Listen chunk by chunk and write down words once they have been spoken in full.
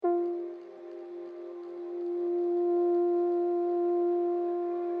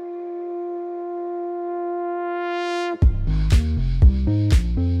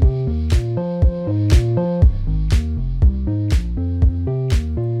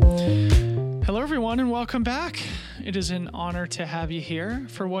everyone, and welcome back. It is an honor to have you here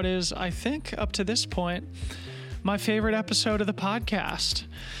for what is, I think, up to this point, my favorite episode of the podcast.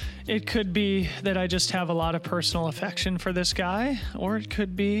 It could be that I just have a lot of personal affection for this guy, or it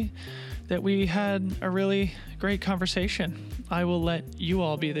could be that we had a really great conversation. I will let you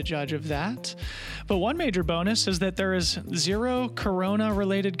all be the judge of that. But one major bonus is that there is zero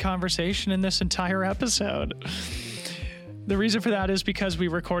Corona-related conversation in this entire episode. The reason for that is because we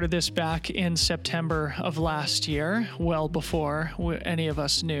recorded this back in September of last year, well before any of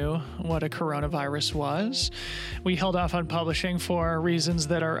us knew what a coronavirus was. We held off on publishing for reasons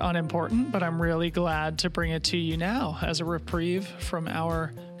that are unimportant, but I'm really glad to bring it to you now as a reprieve from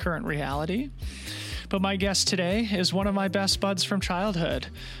our current reality. But my guest today is one of my best buds from childhood,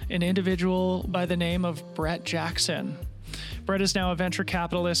 an individual by the name of Brett Jackson. Brett is now a venture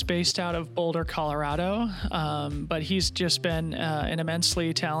capitalist based out of Boulder, Colorado, but he's just been an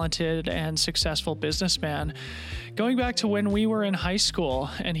immensely talented and successful businessman. Going back to when we were in high school,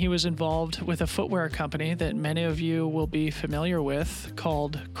 and he was involved with a footwear company that many of you will be familiar with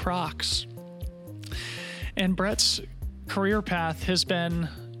called Crocs. And Brett's career path has been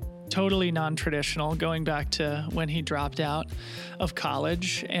totally non-traditional, going back to when he dropped out of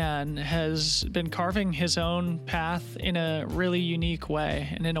college, and has been carving his own path in a really unique way,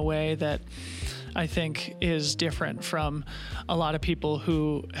 and in a way that I think is different from a lot of people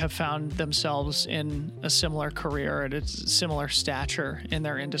who have found themselves in a similar career at a similar stature in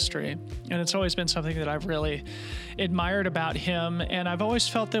their industry. And it's always been something that I've really admired about him. And I've always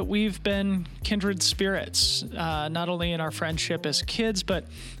felt that we've been kindred spirits, not only in our friendship as kids, but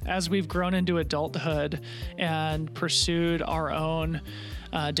as we've grown into adulthood and pursued our own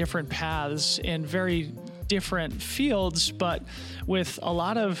different paths in very different fields, but with a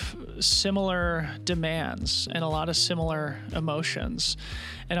lot of similar demands and a lot of similar emotions.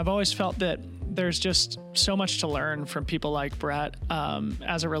 And I've always felt that there's just so much to learn from people like Brett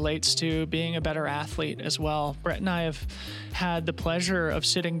as it relates to being a better athlete as well. Brett and I have had the pleasure of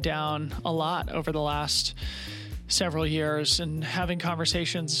sitting down a lot over the last several years and having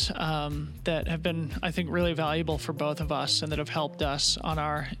conversations that have been, I think, really valuable for both of us and that have helped us on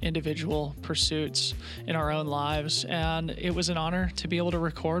our individual pursuits in our own lives. And it was an honor to be able to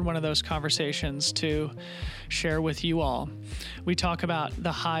record one of those conversations to share with you all. We talk about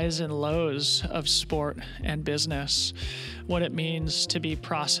the highs and lows of sport and business, what it means to be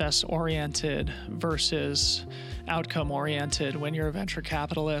process-oriented versus outcome-oriented when you're a venture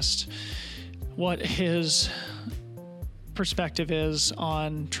capitalist, what his perspective is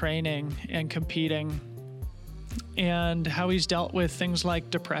on training and competing, and how he's dealt with things like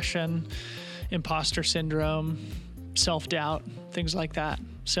depression, imposter syndrome, self-doubt, things like that.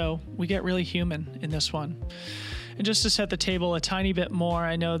 So we get really human in this one. And just to set the table a tiny bit more,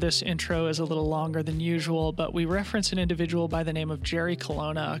 I know this intro is a little longer than usual, but we reference an individual by the name of Jerry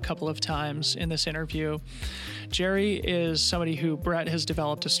Colonna a couple of times in this interview. Jerry is somebody who Brett has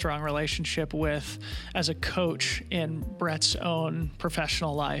developed a strong relationship with as a coach in Brett's own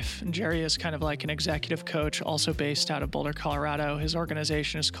professional life. And Jerry is kind of like an executive coach, also based out of Boulder, Colorado. His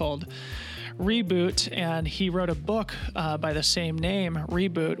organization is called Reboot, and he wrote a book by the same name,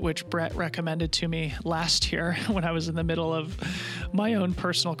 Reboot, which Brett recommended to me last year when I was in the middle of my own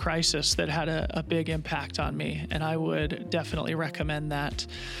personal crisis that had a big impact on me. And I would definitely recommend that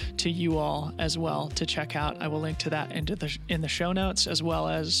to you all as well to check out. I will link to that in the show notes, as well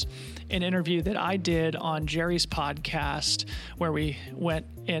as an interview that I did on Jerry's podcast where we went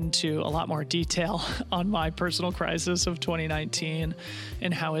into a lot more detail on my personal crisis of 2019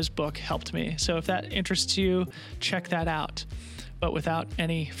 and how his book helped me. So if that interests you, check that out. But without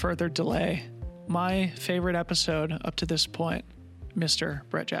any further delay, my favorite episode up to this point, Mr.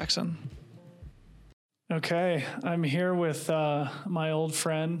 Brett Jackson. Okay, I'm here with my old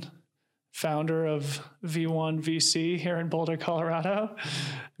friend, founder of V1 VC here in Boulder, Colorado,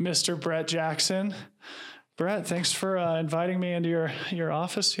 Mr. Brett Jackson. Brett, thanks for inviting me into your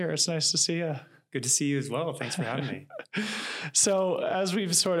office here. It's nice to see you. Good to see you as well. Thanks for having me. So as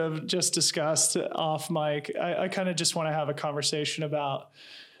we've sort of just discussed off mic, I kind of just want to have a conversation about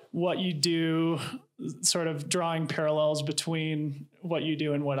what you do, sort of drawing parallels between what you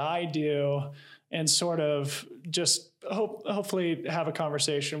do and what I do, and sort of just hopefully have a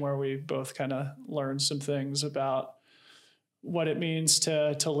conversation where we both kind of learn some things about what it means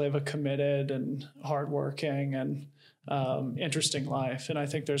to live a committed and hardworking and interesting life. And I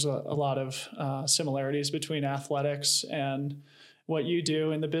think there's a lot of similarities between athletics and what you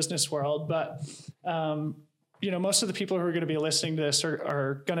do in the business world. But most of the people who are going to be listening to this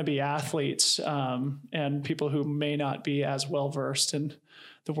are going to be athletes and people who may not be as well versed in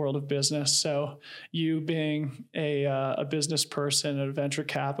the world of business. So you being a business person, a venture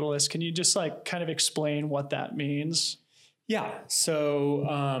capitalist, can you just like kind of explain what that means? Yeah. So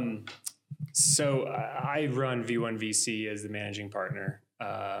I run V1 VC as the managing partner.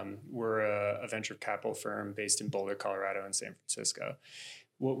 We're a venture capital firm based in Boulder, Colorado, and San Francisco.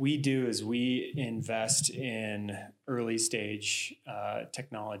 What we do is we invest in early stage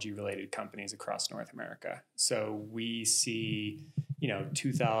technology related companies across North America. So we see,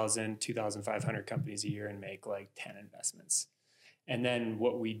 2,000, 2,500 companies a year and make like 10 investments. And then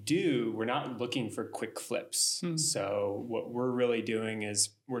what we do, we're not looking for quick flips. So what we're really doing is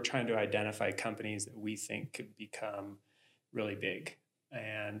we're trying to identify companies that we think could become really big.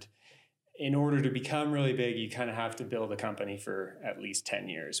 And in order to become really big, you kind of have to build a company for at least 10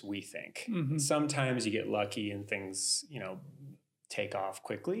 years, we think. Sometimes you get lucky and things, take off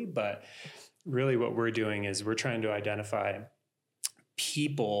quickly. But really what we're doing is we're trying to identify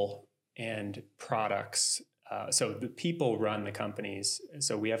people and products. So the people run the companies.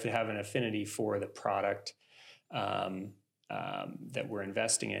 So we have to have an affinity for the product that we're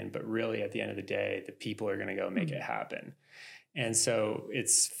investing in. But really, at the end of the day, the people are going to go make it happen. And so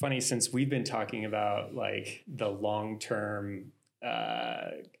it's funny, since we've been talking about like the long-term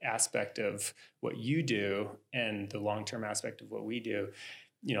aspect of what you do and the long-term aspect of what we do,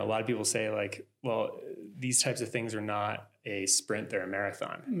 a lot of people say like, well, these types of things are not a sprint, they're a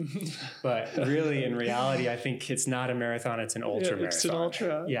marathon. But really, in reality, I think it's not a marathon, it's an ultra marathon. It's an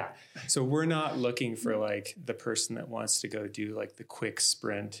ultra. Yeah. So we're not looking for like the person that wants to go do like the quick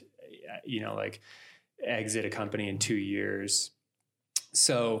sprint, like exit a company in 2 years.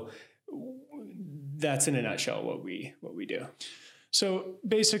 So that's in a nutshell what we do. So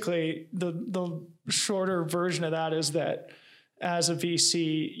basically the shorter version of that is that as a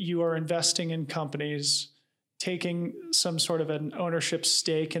VC, you are investing in companies, taking some sort of an ownership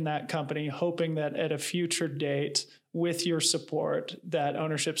stake in that company, hoping that at a future date, with your support, that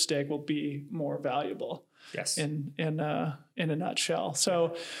ownership stake will be more valuable. Yes. In a nutshell.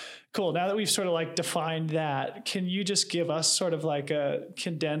 So cool. Now that we've sort of like defined that, can you just give us sort of like a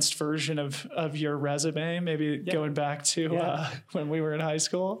condensed version of your resume, maybe going back to when we were in high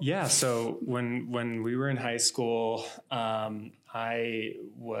school? Yeah. So when we were in high school, I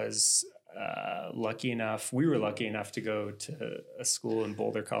was we were lucky enough to go to a school in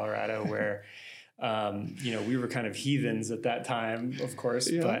Boulder, Colorado, where we were kind of heathens at that time, of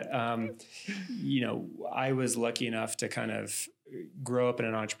course, but, I was lucky enough to kind of grow up in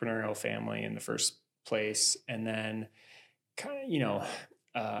an entrepreneurial family in the first place. And then kind of,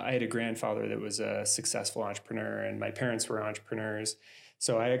 I had a grandfather that was a successful entrepreneur and my parents were entrepreneurs.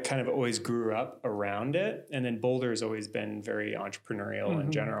 So I kind of always grew up around it. And then Boulder has always been very entrepreneurial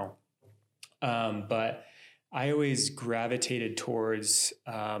in general. But I always gravitated towards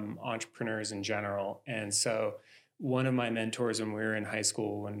entrepreneurs in general. And so one of my mentors when we were in high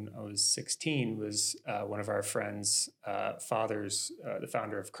school, when I was 16, was one of our friends' fathers, the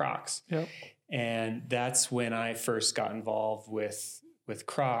founder of Crocs. Yep. And that's when I first got involved with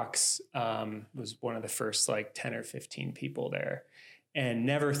Crocs, was one of the first like 10 or 15 people there. And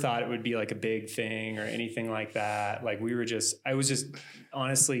never thought it would be like a big thing or anything like that. Like I was just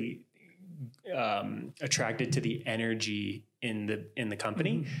honestly attracted to the energy in the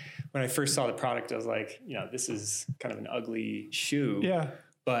company. When I first saw the product, I was like, this is kind of an ugly shoe. Yeah.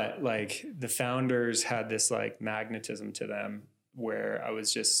 But like the founders had this like magnetism to them where I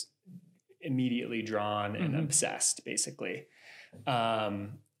was just immediately drawn and obsessed, basically.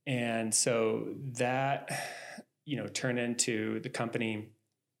 And so that, turned into the company.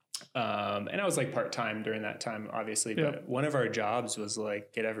 And I was like part-time during that time, obviously, but one of our jobs was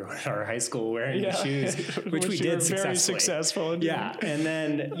like get everyone at our high school wearing the shoes, which we did successfully. Very successful. Yeah. And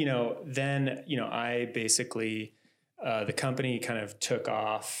then, I basically, the company kind of took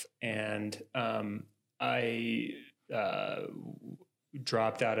off and, I,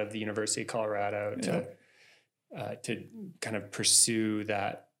 dropped out of the University of Colorado to kind of pursue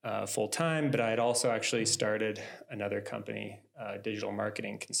that full time, but I had also actually started another company, digital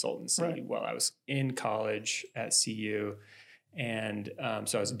marketing consultancy, while I was in college at CU. And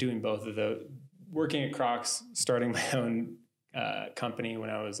so I was doing both of those, working at Crocs, starting my own company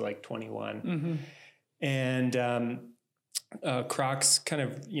when I was like 21. And Crocs kind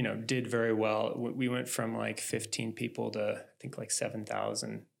of, did very well. We went from like 15 people to I think like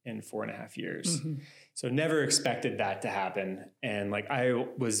 7,000 in 4.5 years. So never expected that to happen. And like, I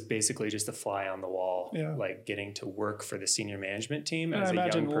was basically just a fly on the wall, like getting to work for the senior management team as a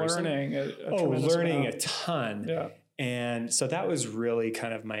young person. Learning a ton. Yeah. And so that was really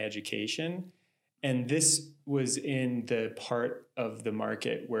kind of my education. And this was in the part of the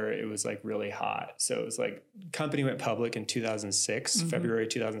market where it was like really hot. So it was like, company went public in 2006, February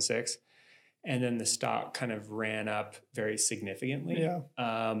 2006. And then the stock kind of ran up very significantly.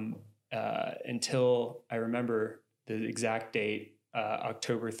 Until I remember the exact date,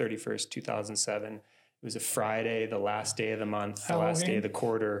 October 31st, 2007. It was a Friday, the last day of the month, the last day of the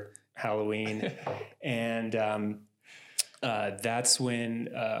quarter, Halloween. And that's when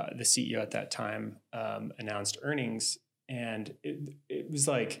the CEO at that time announced earnings. And it was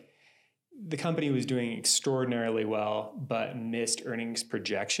like the company was doing extraordinarily well, but missed earnings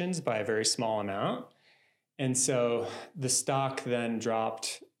projections by a very small amount. And so the stock then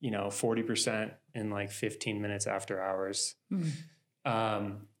dropped, 40% in like 15 minutes after hours.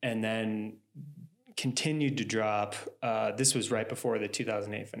 And then continued to drop. This was right before the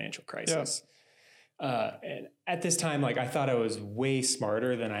 2008 financial crisis. And at this time, like, I thought I was way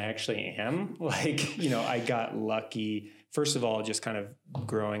smarter than I actually am. Like, I got lucky, first of all, just kind of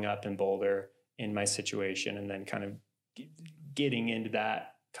growing up in Boulder in my situation, and then kind of getting into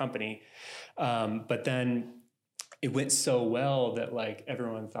that company. But then it went so well that like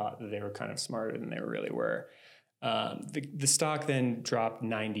everyone thought that they were kind of smarter than they really were. The stock then dropped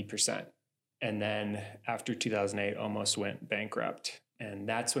 90%. And then after 2008, almost went bankrupt. And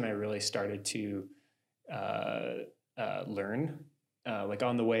that's when I really started to learn. Like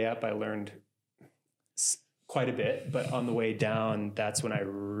on the way up, I learned quite a bit, but on the way down, that's when I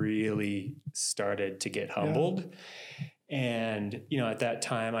really started to get humbled. And, at that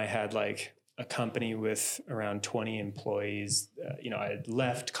time I had like a company with around 20 employees. I had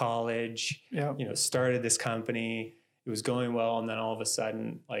left college, started this company. It was going well. And then all of a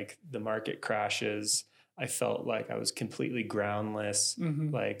sudden, like, the market crashes. I felt like I was completely groundless.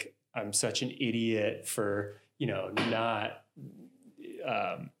 Like, I'm such an idiot for, not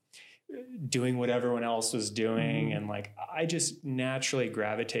doing what everyone else was doing. And like, I just naturally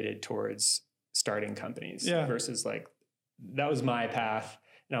gravitated towards starting companies versus like, that was my path.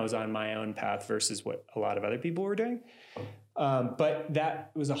 And I was on my own path versus what a lot of other people were doing. But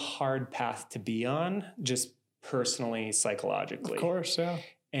that was a hard path to be on, just personally, psychologically. Of course, yeah.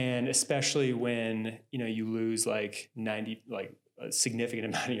 And especially when, you lose like a significant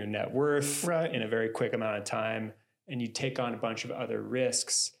amount of your net worth in a very quick amount of time, and you take on a bunch of other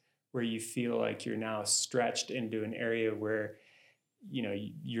risks where you feel like you're now stretched into an area where,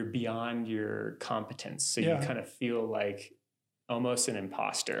 you're beyond your competence. So you kind of feel like almost an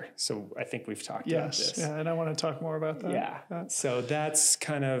imposter. So I think we've talked about this. Yeah, and I want to talk more about that. Yeah. So that's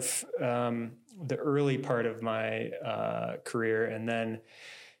kind of the early part of my career. And then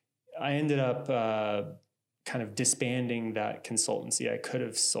I ended up kind of disbanding that consultancy. I could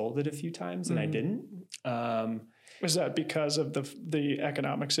have sold it a few times and I didn't. Was that because of the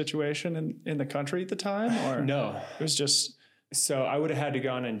economic situation in the country at the time? Or no, it was just... So I would have had to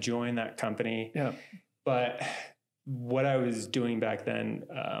go on and join that company. Yeah. But what I was doing back then,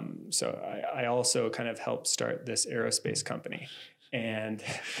 so I also kind of helped start this aerospace company, and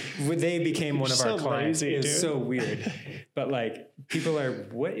they became one of our clients. It was so weird, but like, people are,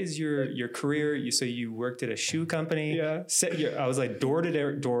 what is your career? So you worked at a shoe company? Yeah. I was like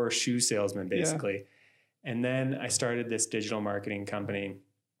door shoe salesman basically. And then I started this digital marketing company,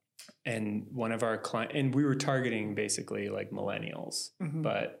 and one of our clients, and we were targeting basically like millennials,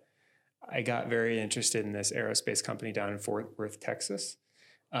 but I got very interested in this aerospace company down in Fort Worth, Texas.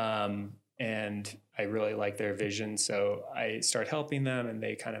 And I really liked their vision. So I started helping them, and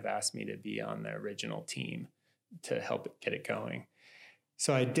they kind of asked me to be on the original team to help get it going.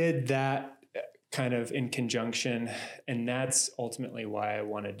 So I did that kind of in conjunction. And that's ultimately why I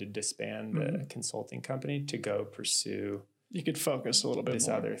wanted to disband the consulting company to go pursue. You could focus a little bit this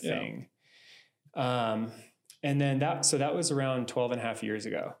more. Other thing. And then that was around 12 and a half years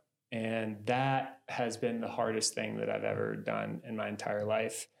ago. And that has been the hardest thing that I've ever done in my entire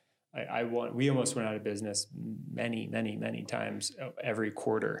life. We almost went out of business many, many, many times every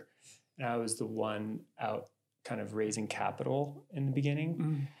quarter. And I was the one out kind of raising capital in the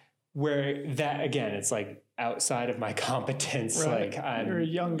beginning, where that, again, it's like outside of my competence. Right. Like, you're a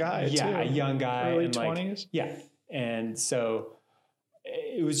young guy too. Yeah, a young guy. Early and 20s? Yeah. And so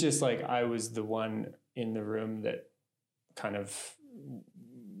it was just like, I was the one in the room that kind of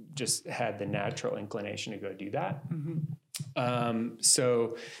just had the natural inclination to go do that.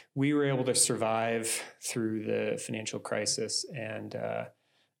 So we were able to survive through the financial crisis, and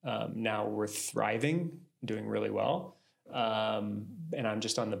Now we're thriving, doing really well. And I'm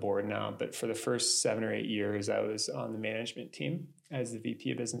just on the board now, but for the first 7 or 8 years, I was on the management team as the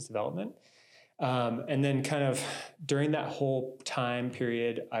VP of Business Development. And then kind of during that whole time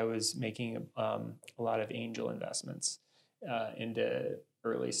period, I was making a lot of angel investments into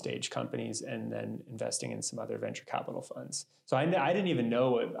early stage companies and then investing in some other venture capital funds. So I didn't even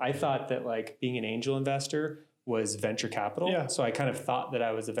know it. I thought that like being an angel investor was venture capital. Yeah. So I kind of thought that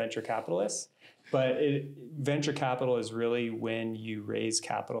I was a venture capitalist. But venture capital is really when you raise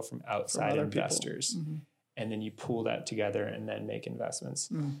capital from outside investors, and then you pool that together and then make investments.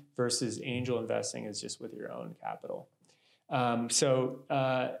 Versus angel investing is just with your own capital. I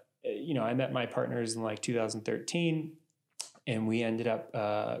met my partners in like 2013, and we ended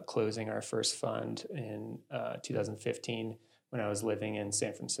up closing our first fund in 2015 when I was living in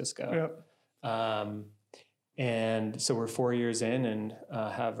San Francisco. Yep. And so we're 4 years in and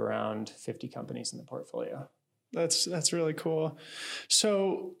have around 50 companies in the portfolio. That's really cool.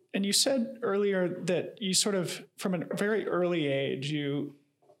 So, and you said earlier that you sort of, from a very early age, you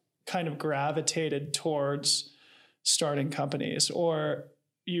kind of gravitated towards starting companies, or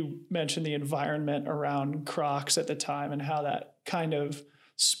you mentioned the environment around Crocs at the time and how that kind of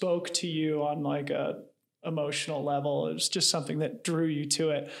spoke to you on like a emotional level. It was just something that drew you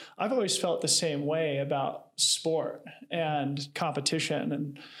to it. I've always felt the same way about sport and competition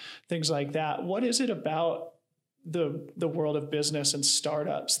and things like that. What is it about the world of business and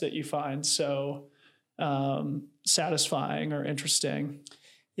startups that you find so satisfying or interesting?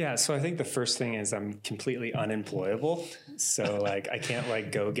 Yeah. So I think the first thing is I'm completely unemployable. So like I can't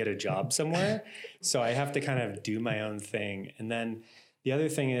like go get a job somewhere. So I have to kind of do my own thing. And then the other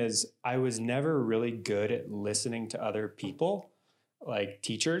thing is I was never really good at listening to other people, like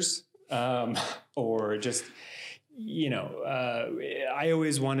teachers, or just, I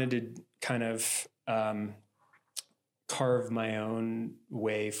always wanted to kind of carve my own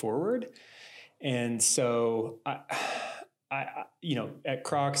way forward. And so I at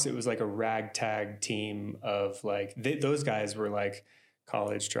Crocs, it was like a ragtag team of like, those guys were like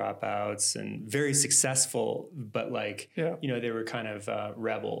college dropouts and very successful, but like, they were kind of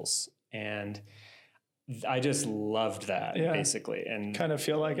rebels. And I just loved that basically. And kind of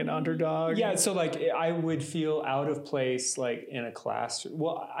feel like an underdog. Yeah. So like I would feel out of place, like in a class.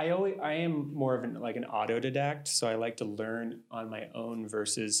 Well, I am more of like an autodidact. So I like to learn on my own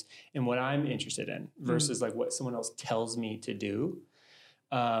versus in what I'm interested in versus like what someone else tells me to do.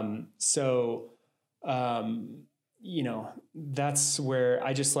 That's where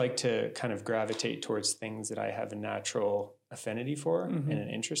I just like to kind of gravitate towards things that I have a natural affinity for and an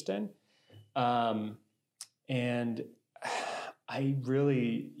interest in. And I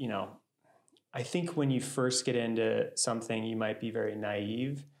really, I think when you first get into something, you might be very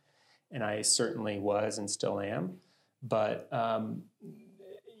naive, and I certainly was and still am. But,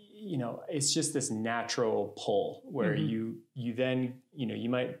 it's just this natural pull where you then, you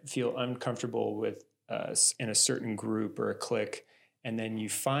might feel uncomfortable with in a certain group or a clique, and then you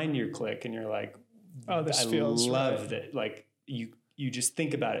find your clique and you're like, oh, this feels right. That. Like you just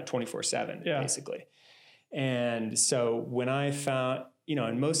think about it 24/7 basically. And so when I found,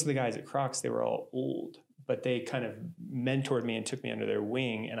 and most of the guys at Crocs, they were all old, but they kind of mentored me and took me under their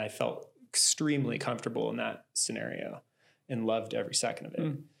wing. And I felt extremely comfortable in that scenario and loved every second of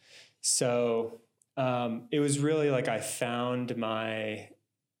it. So it was really like I found my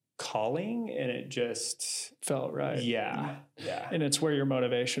calling and it just felt right. Yeah. And it's where your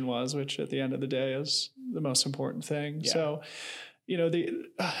motivation was, which at the end of the day is the most important thing. Yeah. So, the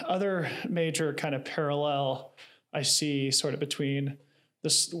other major kind of parallel I see sort of between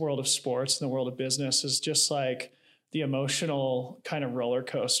this world of sports and the world of business is just like the emotional kind of roller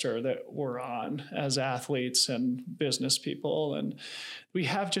coaster that we're on as athletes and business people. And we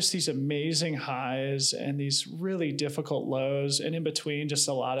have just these amazing highs and these really difficult lows, and in between just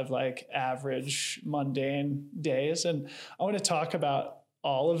a lot of like average mundane days. And I want to talk about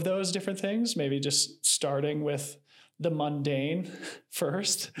all of those different things, maybe just starting with the mundane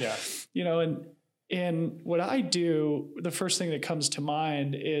first. Yeah. And what I do, the first thing that comes to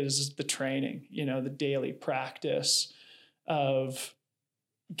mind is the training, the daily practice of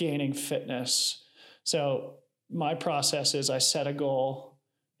gaining fitness. So my process is I set a goal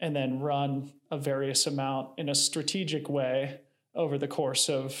and then run a various amount in a strategic way over the course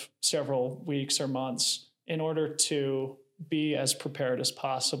of several weeks or months in order to be as prepared as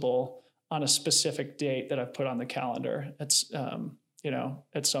possible on a specific date that I've put on the calendar. It's,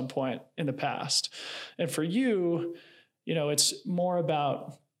 at some point in the past. And for you, it's more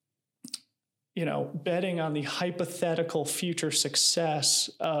about betting on the hypothetical future success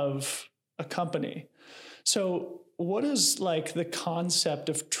of a company. So what does like the concept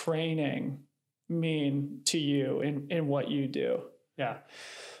of training mean to you in what you do? Yeah.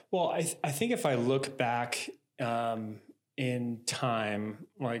 Well, I think if I look back in time,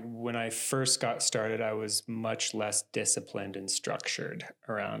 like when I first got started, I was much less disciplined and structured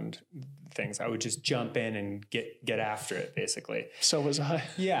around things. I would just jump in and get after it, basically. So was I.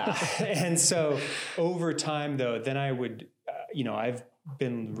 Yeah. And so over time, though, then I would, I've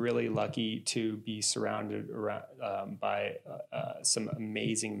been really lucky to be surrounded by some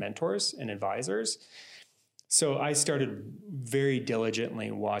amazing mentors and advisors. So I started very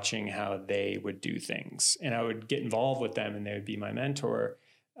diligently watching how they would do things, and I would get involved with them and they would be my mentor.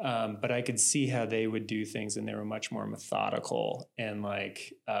 But I could see how they would do things, and they were much more methodical and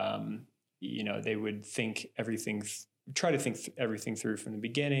they would think everything, try to think everything through from the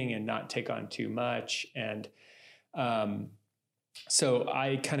beginning and not take on too much. And so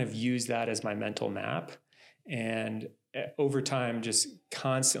I kind of use that as my mental map, and over time, just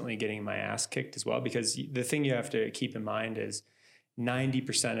constantly getting my ass kicked as well, because the thing you have to keep in mind is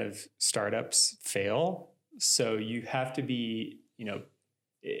 90% of startups fail. So you have to be,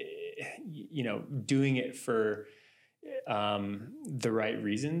 doing it for the right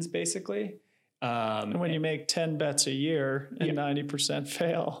reasons, basically. And when you make 10 bets a year and 90%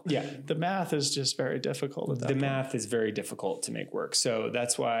 fail, the math is just very difficult at that point. Math is very difficult to make work. So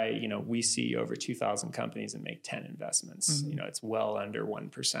that's why, we see over 2,000 companies and make 10 investments. Mm-hmm. It's well under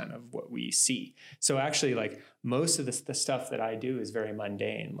 1% of what we see. So actually, like, most of the stuff that I do is very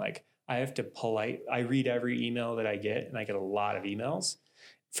mundane. Like, I read every email that I get, and I get a lot of emails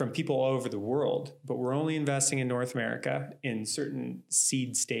from people all over the world, but we're only investing in North America in certain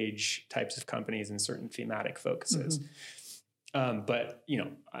seed stage types of companies and certain thematic focuses. Mm-hmm. But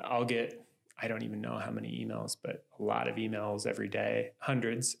I'll get, I don't even know how many emails, but a lot of emails every day,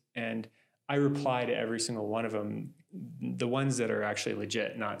 hundreds. And I reply to every single one of them, the ones that are actually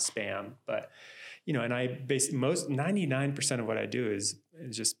legit, not spam. But, and I basically 99% of what I do is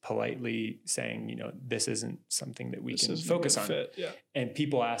just politely saying, this isn't something that we can focus on. Yeah. And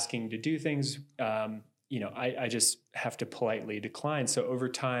people asking to do things, I just have to politely decline. So over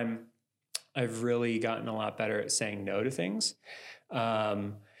time, I've really gotten a lot better at saying no to things.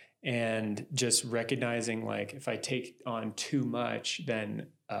 And just recognizing, like, if I take on too much, then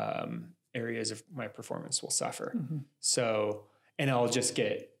areas of my performance will suffer. Mm-hmm. So, and I'll just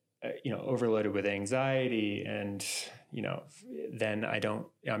get, overloaded with anxiety, and, then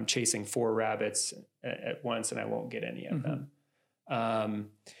I'm chasing 4 rabbits at once, and I won't get any of mm-hmm.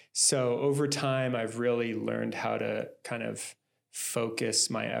 them. So over time, I've really learned how to kind of focus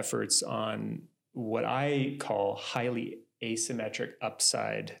my efforts on what I call highly asymmetric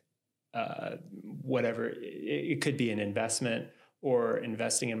upside, whatever. It could be an investment, or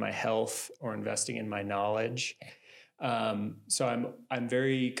investing in my health, or investing in my knowledge. So I'm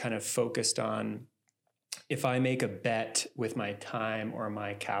very kind of focused on, if I make a bet with my time or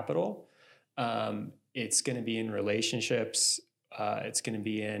my capital, it's going to be in relationships, it's going to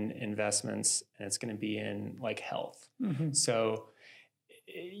be in investments, and it's going to be in, like, health. Mm-hmm. So,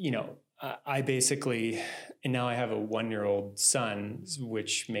 I basically, and now I have a 1-year-old son,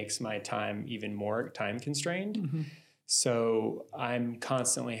 which makes my time even more time constrained. Mm-hmm. So I'm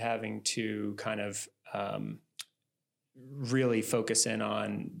constantly having to kind of really focus in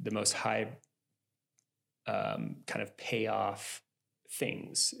on the most high kind of payoff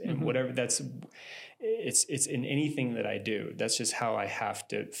things, and mm-hmm. whatever it's in anything that I do. That's just how I have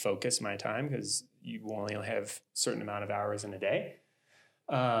to focus my time, because you only have a certain amount of hours in a day.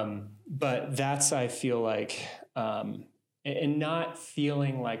 But that's, I feel like, and not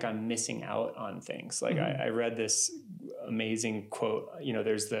feeling like I'm missing out on things. Like mm-hmm. I read this amazing quote,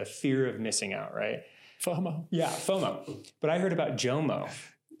 there's the fear of missing out, right? FOMO. Yeah, FOMO. But I heard about JOMO,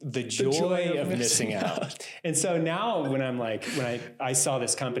 the joy of missing out. And so now when I saw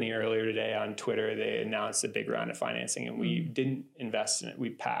this company earlier today on Twitter, they announced a big round of financing, and we didn't invest in it. We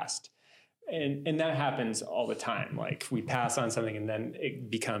passed. And that happens all the time. Like, we pass on something and then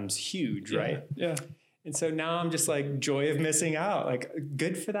it becomes huge, right? Yeah. And so now I'm just like, joy of missing out. Like,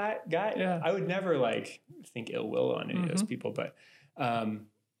 good for that guy. Yeah. I would never think ill will on any mm-hmm. of those people, but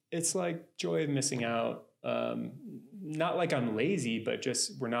it's like joy of missing out. Not like I'm lazy, but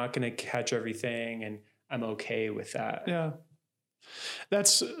just we're not going to catch everything, and I'm okay with that. Yeah.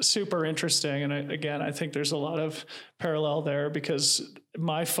 That's super interesting. And I think there's a lot of parallel there, because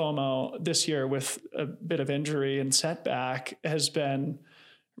my FOMO this year, with a bit of injury and setback, has been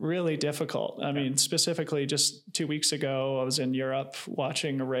really difficult. I mean, specifically just 2 weeks ago, I was in Europe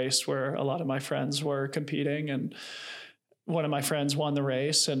watching a race where a lot of my friends were competing, and one of my friends won the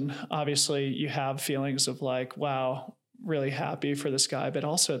race. And obviously you have feelings of like, wow, really happy for this guy. But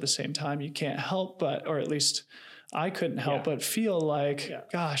also at the same time, you can't help but, or at least I couldn't help but feel like,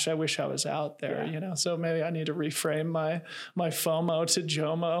 gosh, I wish I was out there, you know? So maybe I need to reframe my FOMO to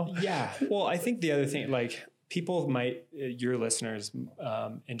JOMO. Yeah. Well, I think the other thing, like people might, your listeners,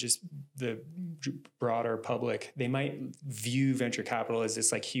 and just the broader public, they might view venture capital as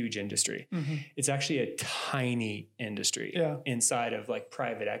this like huge industry. Mm-hmm. It's actually a tiny industry inside of like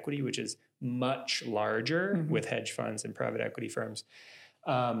private equity, which is much larger with hedge funds and private equity firms.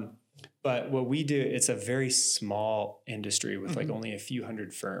 But what we do, it's a very small industry with like only a few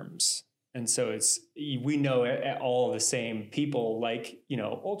hundred firms. And so we know all the same people, like, you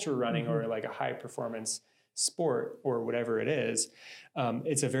know, ultra running or like a high performance sport or whatever it is.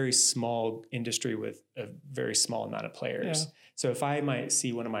 It's a very small industry with a very small amount of players. Yeah. So if I might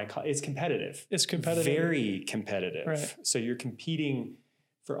see one of my, it's competitive. It's competitive. Very competitive. Right. So you're competing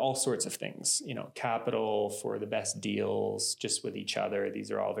for all sorts of things, you know, capital, for the best deals, just with each other. These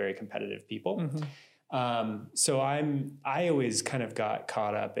are all very competitive people. Mm-hmm. So I always kind of got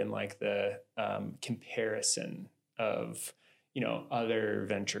caught up in like the comparison of, you know, other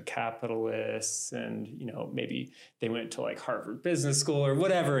venture capitalists, and, you know, maybe they went to like Harvard Business School or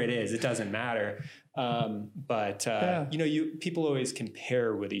whatever it is. It doesn't matter. But you know, people always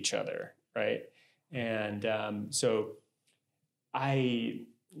compare with each other, right? And so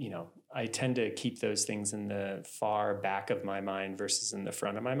I tend to keep those things in the far back of my mind versus in the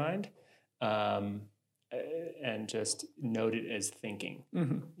front of my mind, and just note it as thinking,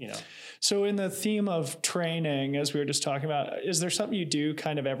 you know. So in the theme of training, as we were just talking about, is there something you do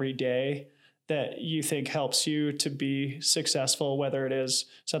kind of every day that you think helps you to be successful, whether it is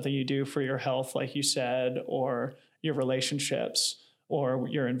something you do for your health, like you said, or your relationships or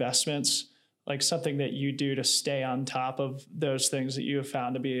your investments? Like something that you do to stay on top of those things that you have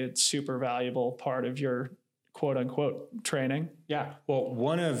found to be a super valuable part of your quote unquote training? Yeah. Well,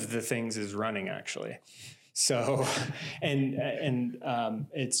 one of the things is running, actually. So, and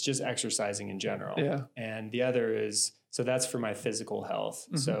it's just exercising in general. Yeah. And the other is, so that's for my physical health.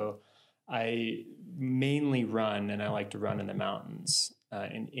 Mm-hmm. So I mainly run, and I like to run in the mountains,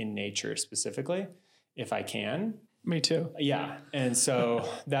 in nature specifically, if I can. Me too. Yeah. And so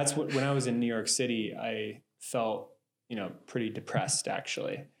that's when I was in New York City, I felt, you know, pretty depressed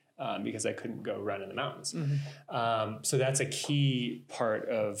actually, because I couldn't go run in the mountains. Mm-hmm. So that's a key part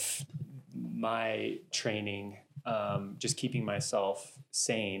of my training, just keeping myself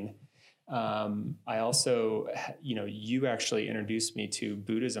sane. I also, you know, you actually introduced me to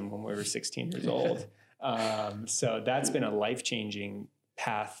Buddhism when we were 16 years old. So that's been a life-changing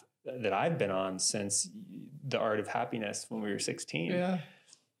path that I've been on since The Art of Happiness when we were 16. Yeah.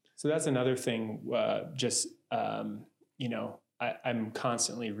 So that's another thing. You know, I'm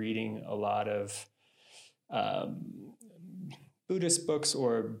constantly reading a lot of Buddhist books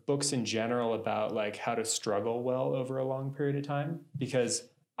or books in general about like how to struggle well over a long period of time, because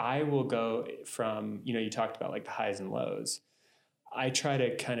I will go from, you know, you talked about like the highs and lows. I try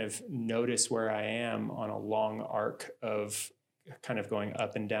to kind of notice where I am on a long arc of kind of going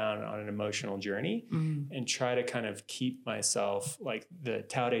up and down on an emotional journey, and try to kind of keep myself, like the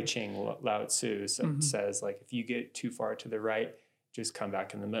Tao Te Ching, Lao Tzu says, like, if you get too far to the right, just come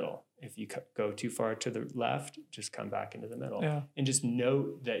back in the middle. If you go too far to the left, just come back into the middle. Yeah. And just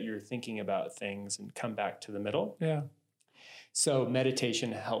note that you're thinking about things and come back to the middle. Yeah. So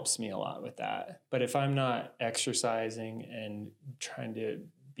meditation helps me a lot with that. But if I'm not exercising and trying to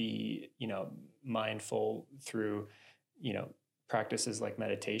be, you know, mindful through, you know, practices like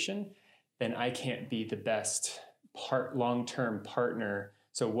meditation, then I can't be the best long-term partner.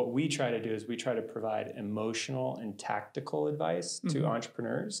 So what we try to do is we try to provide emotional and tactical advice to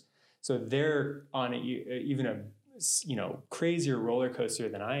entrepreneurs. So they're on even a, you know, crazier roller coaster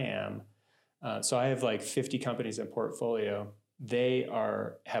than I am. So I have like 50 companies in portfolio. They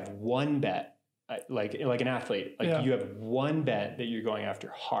have one bet, like an athlete. Like you have one bet that you're going after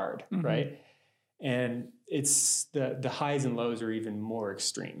hard, right? And it's the highs and lows are even more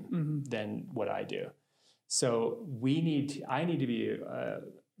extreme than what I do. So I need to be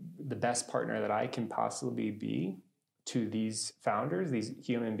the best partner that I can possibly be to these founders, these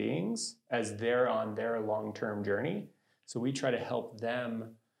human beings, as they're on their long-term journey. So we try to help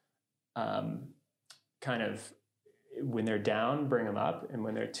them kind of when they're down, bring them up, and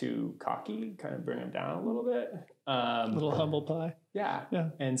when they're too cocky, kind of bring them down a little bit. Little humble pie. Yeah. Yeah.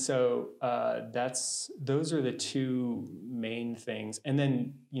 And so those are the two main things. And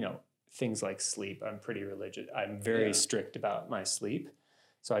then, things like sleep. I'm pretty religious. I'm very strict about my sleep.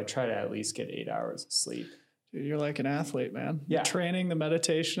 So I try to at least get 8 hours of sleep. Dude, you're like an athlete, man. Yeah. The training, the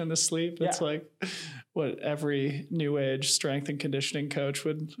meditation, and the sleep. It's like what every new age strength and conditioning coach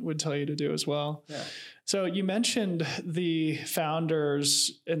would tell you to do as well. Yeah. So you mentioned the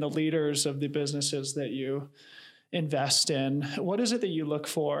founders and the leaders of the businesses that you invest in. What is it that you look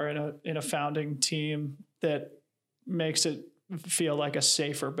for in a founding team that makes it feel like a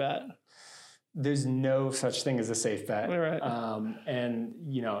safer bet? There's no such thing as a safe bet. Right.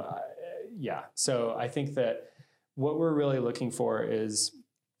 So I think that what we're really looking for is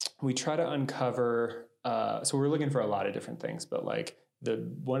we try to uncover, so we're looking for a lot of different things, but like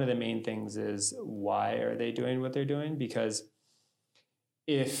one of the main things is why are they doing what they're doing? Because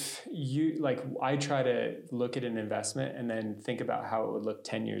if I try to look at an investment and then think about how it would look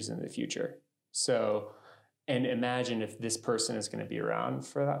 10 years in the future. So, and imagine if this person is going to be around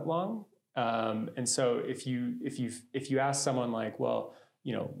for that long. And so if you ask someone like, well,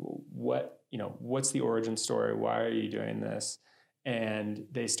 what's the origin story? Why are you doing this? And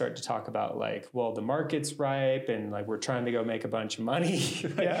they start to talk about like, well, the market's ripe and like, we're trying to go make a bunch of money.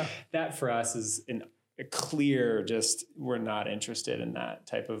 That for us is a clear, we're not interested in that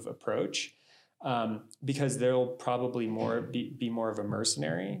type of approach. Because they'll probably be more of a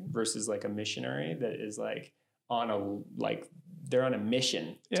mercenary versus like a missionary that is like they're on a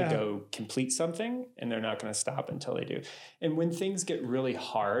mission to go complete something and they're not going to stop until they do. And when things get really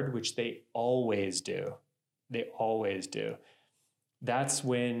hard, which they always do, that's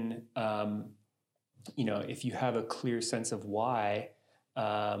when, if you have a clear sense of why,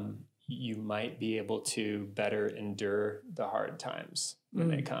 you might be able to better endure the hard times when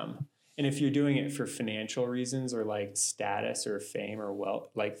they come. And if you're doing it for financial reasons or like status or fame or wealth,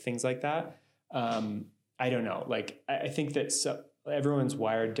 like things like that, I don't know. Like, I think that everyone's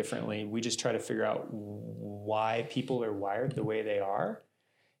wired differently. We just try to figure out why people are wired the way they are.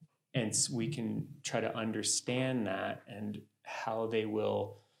 And so we can try to understand that and how they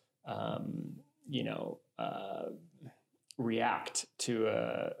will, react to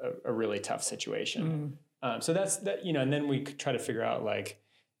a really tough situation. So that's that, and then we could try to figure out like,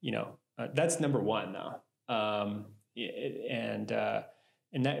 that's number one though.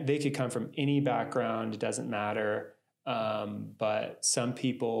 And that they could come from any background, it doesn't matter. But some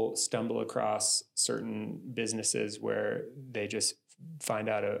people stumble across certain businesses where they just find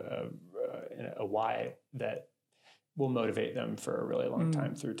out a why that will motivate them for a really long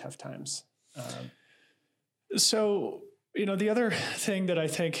time through tough times. So, the other thing that I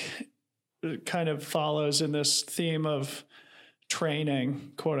think kind of follows in this theme of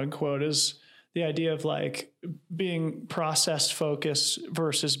training, quote unquote, is the idea of like being process focused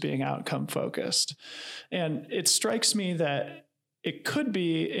versus being outcome focused. And it strikes me that it could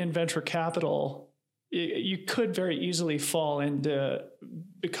be in venture capital, you could very easily fall into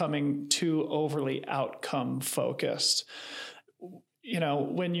becoming too overly outcome focused.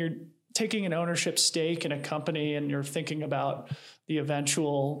 When you're taking an ownership stake in a company and you're thinking about the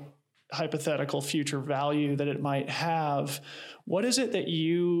eventual hypothetical future value that it might have, what is it that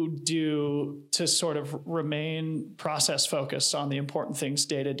you do to sort of remain process focused on the important things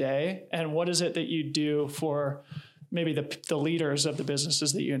day to day? And what is it that you do for maybe the leaders of the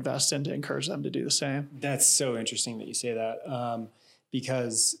businesses that you invest in to encourage them to do the same? That's so interesting that you say that,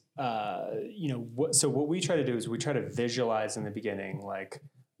 because what we try to do is we try to visualize in the beginning, like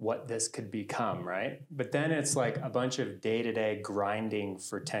what this could become, right? But then it's like a bunch of day-to-day grinding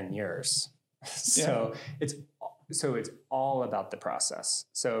for 10 years. So it's all about the process.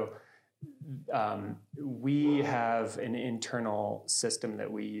 So we have an internal system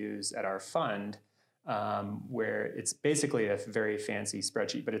that we use at our fund, where it's basically a very fancy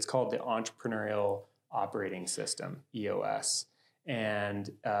spreadsheet, but it's called the Entrepreneurial Operating System, EOS. And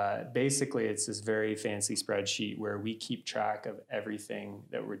basically, it's this very fancy spreadsheet where we keep track of everything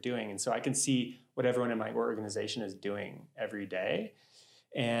that we're doing. And so I can see what everyone in my organization is doing every day.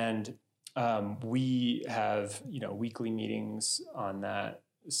 And we have, weekly meetings on that,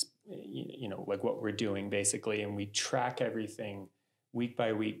 like what we're doing basically. And we track everything week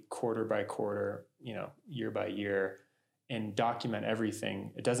by week, quarter by quarter, year by year, and document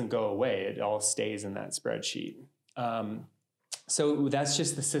everything. It doesn't go away. It all stays in that spreadsheet. So that's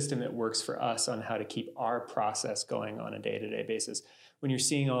just the system that works for us on how to keep our process going on a day-to-day basis. When you're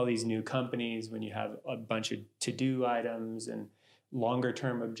seeing all these new companies, when you have a bunch of to-do items and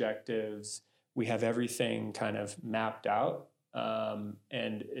longer-term objectives, we have everything kind of mapped out, and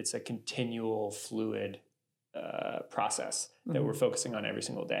it's a continual fluid process that we're focusing on every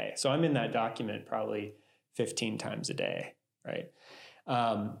single day. So I'm in that document probably 15 times a day, right?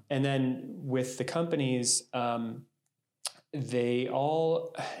 And then with the companies, they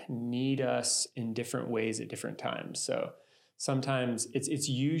all need us in different ways at different times. So sometimes it's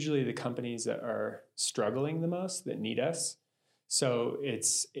usually the companies that are struggling the most that need us. So it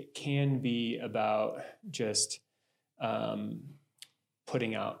can be about just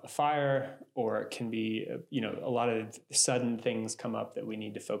putting out a fire, or it can be, a lot of sudden things come up that we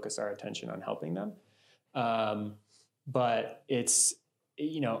need to focus our attention on helping them. But it's,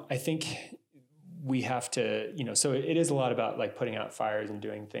 I think we have to, so it is a lot about like putting out fires and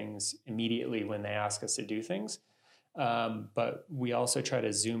doing things immediately when they ask us to do things. But we also try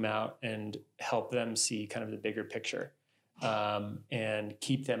to zoom out and help them see kind of the bigger picture, and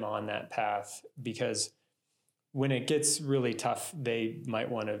keep them on that path, because when it gets really tough, they might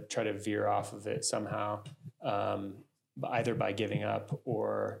want to try to veer off of it somehow, either by giving up,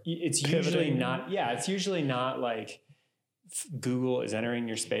 or it's usually not like Google is entering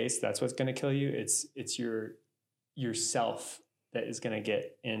your space. That's what's going to kill you. It's yourself that is going to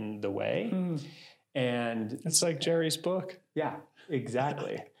get in the way. And it's like Jerry's book. Yeah,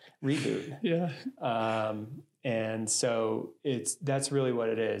 exactly. Reboot. Yeah. And so that's really what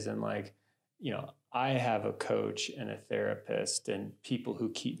it is. And like, I have a coach and a therapist and people who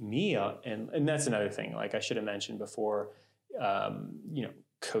keep me up. And that's another thing. Like I should have mentioned before,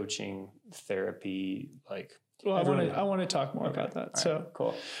 coaching, therapy, like. Well, I want to talk more about that. So right,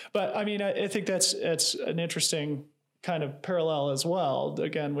 cool. But I mean, I think that's an interesting kind of parallel as well.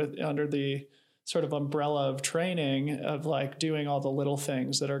 Again, under the sort of umbrella of training, of like doing all the little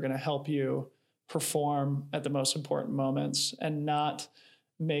things that are going to help you perform at the most important moments, and not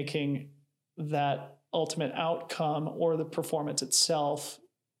making that ultimate outcome or the performance itself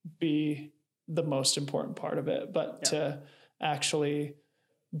be the most important part of it, but to actually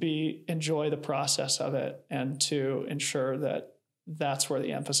enjoy the process of it, and to ensure that that's where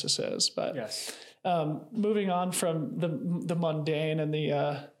the emphasis is. But yes. Moving on from the mundane and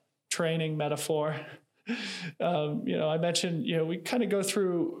the training metaphor, I mentioned, we kind of go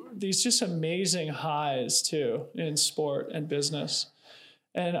through these just amazing highs too in sport and business.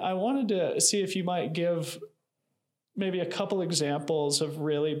 And I wanted to see if you might give maybe a couple examples of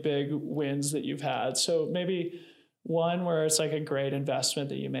really big wins that you've had. So maybe one where it's like a great investment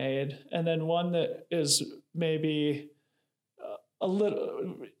that you made, and then one that is maybe a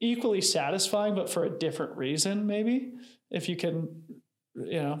little equally satisfying, but for a different reason, maybe, if you can,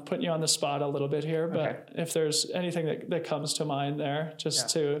 put you on the spot a little bit here, but if there's anything that comes to mind there, just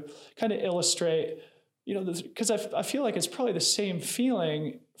to kind of illustrate, because I feel like it's probably the same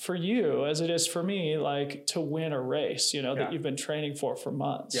feeling for you as it is for me, like to win a race, that you've been training for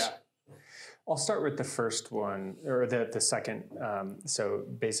months. Yeah. I'll start with the first one, or the second. So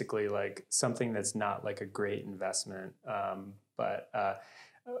basically like something that's not like a great investment. But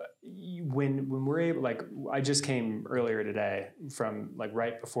when we're able, like I just came earlier today from like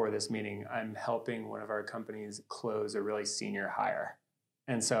right before this meeting, I'm helping one of our companies close a really senior hire.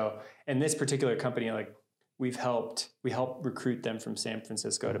 And so in this particular company, like we helped recruit them from San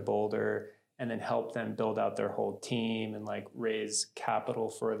Francisco to Boulder, and then help them build out their whole team and like raise capital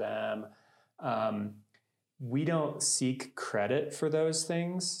for them. We don't seek credit for those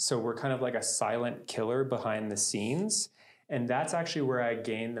things. So we're kind of like a silent killer behind the scenes. And that's actually where I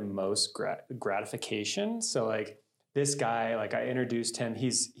gain the most gratification. So like this guy, like I introduced him,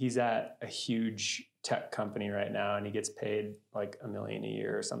 he's at a huge tech company right now, and he gets paid like $1 million a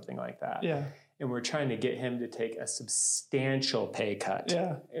year or something like that. Yeah. And we're trying to get him to take a substantial pay cut.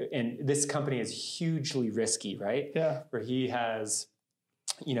 Yeah. And this company is hugely risky, right? Yeah. Where he has,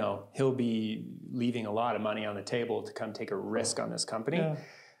 he'll be leaving a lot of money on the table to come take a risk on this company. Yeah.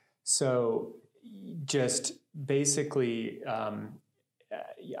 So just basically,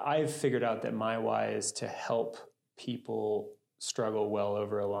 I've figured out that my why is to help people struggle well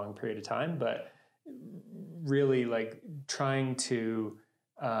over a long period of time, but really like trying to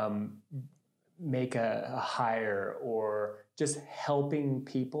make a hire, or just helping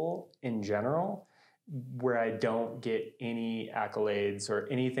people in general, where I don't get any accolades or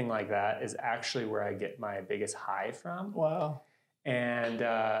anything like that, is actually where I get my biggest high from. Wow. And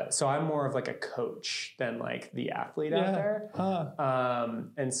so I'm more of like a coach than like the athlete out there.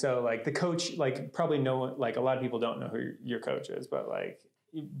 And so like the coach, like probably no one, like a lot of people don't know who your coach is, but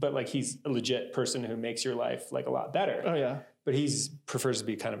like he's a legit person who makes your life like a lot better. Oh yeah. But prefers to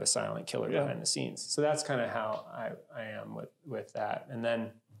be kind of a silent killer behind the scenes. So that's kind of how I am with that. And then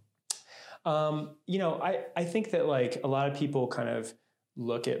I think that like a lot of people kind of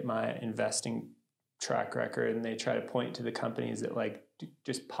look at my investing track record and they try to point to the companies that like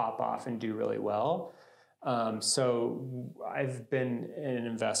just pop off and do really well. So I've been an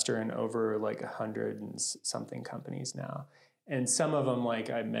investor in over like 100 and something companies now. And some of them, like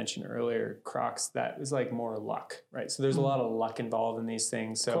I mentioned earlier, Crocs, that is like more luck, right? So there's a lot of luck involved in these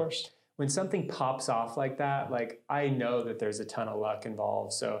things. So when something pops off like that, like I know that there's a ton of luck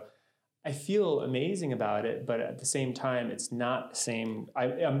involved. So I feel amazing about it, but at the same time, it's not the same.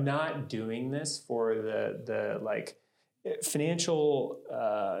 I'm not doing this for the like financial,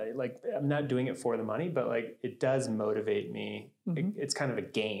 like I'm not doing it for the money, but like it does motivate me. It's kind of a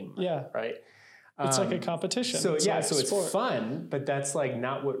game, right? It's like a competition. So it's so it's fun, but that's like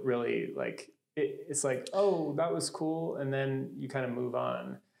not what really like. It's like, oh, that was cool, and then you kind of move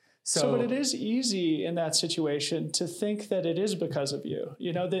on. So, but it is easy in that situation to think that it is because of you,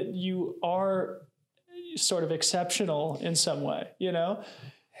 that you are sort of exceptional in some way,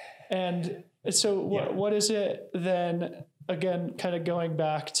 And so what is it then, again, kind of going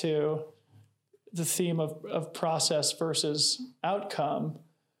back to the theme of process versus outcome,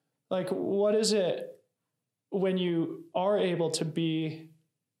 like what is it when you are able to be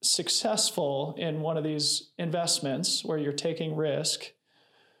successful in one of these investments where you're taking risk,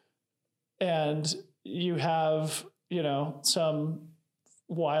 and you have, some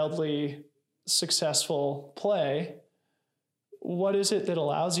wildly successful play, what is it that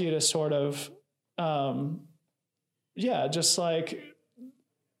allows you to sort of, just like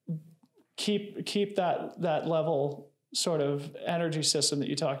keep that level sort of energy system that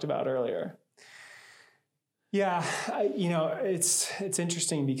you talked about earlier? Yeah, it's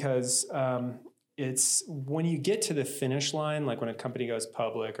interesting because it's when you get to the finish line, like when a company goes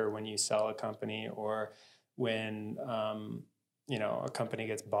public or when you sell a company or when, a company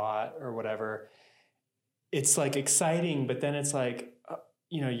gets bought or whatever, it's like exciting, but then it's like,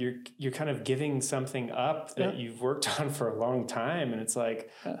 you're kind of giving something up that you've worked on for a long time. And it's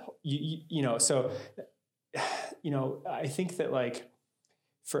like, so, I think that like,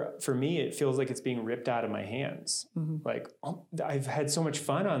 for me, it feels like it's being ripped out of my hands. Like I've had so much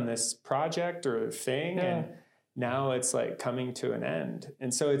fun on this project or thing, and now it's like coming to an end.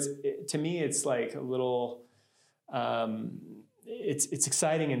 And so to me, it's like a little, it's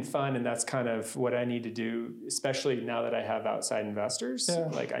exciting and fun, and that's kind of what I need to do, especially now that I have outside investors.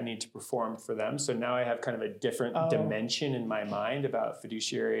 Like I need to perform for them. So now I have kind of a different dimension in my mind about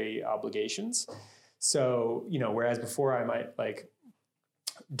fiduciary obligations. So whereas before I might like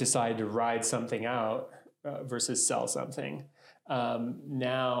decide to ride something out versus sell something.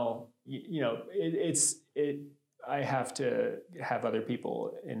 Now, I have to have other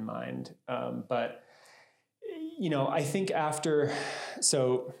people in mind. But I think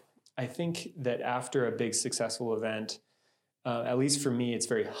that after a big successful event, at least for me, it's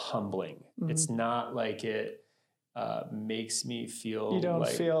very humbling. It's not like it makes me feel. You don't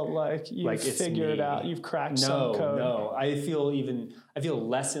feel like you've figured it out. You've cracked some code. No. I feel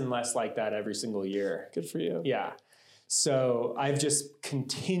less and less like that every single year. Good for you. Yeah. So I've just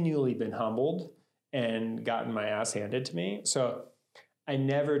continually been humbled and gotten my ass handed to me. So I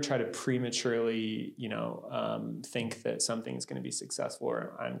never try to prematurely, think that something's going to be successful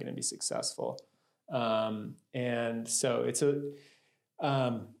or I'm going to be successful. And so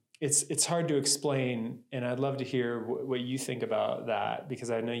it's hard to explain, and I'd love to hear what you think about that, because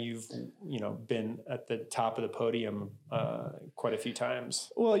I know you've been at the top of the podium quite a few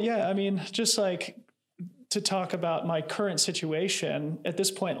times. Well, yeah, I mean, just like to talk about my current situation at this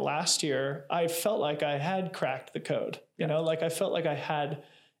point last year, I felt like I had cracked the code. Like I felt like I had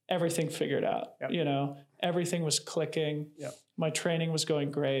everything figured out. Everything was clicking. My training was going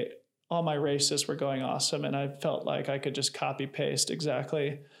great. All my races were going awesome, and I felt like I could just copy paste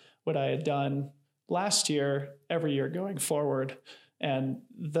exactly what I had done last year, every year going forward, and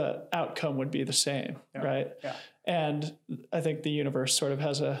the outcome would be the same, right? Yeah. And I think the universe sort of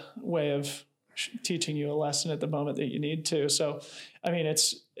has a way of teaching you a lesson at the moment that you need to. So, I mean, it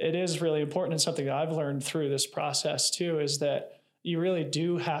is really important, and something that I've learned through this process too, is that you really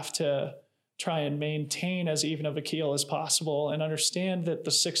do have to try and maintain as even of a keel as possible and understand that the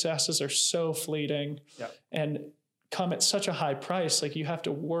successes are so fleeting and come at such a high price. Like you have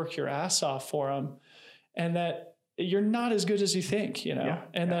to work your ass off for them, and that you're not as good as you think,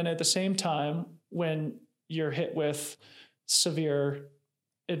 then at the same time, when you're hit with severe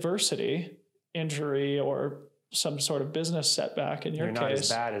adversity, injury, or some sort of business setback in your case, not as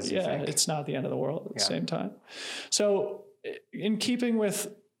bad as you think. It's not the end of the world at the same time. So in keeping with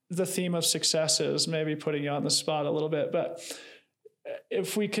the theme of successes, maybe putting you on the spot a little bit, but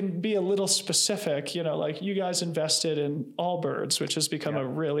if we can be a little specific, like you guys invested in Allbirds, which has become a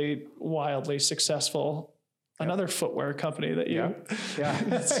really wildly successful another footwear company that you should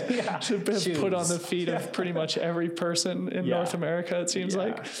have put on the feet of pretty much every person in North America, it seems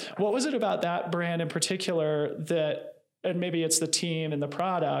like. What was it about that brand in particular that, and maybe it's the team and the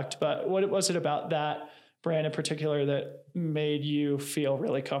product, but what was it about that brand in particular that made you feel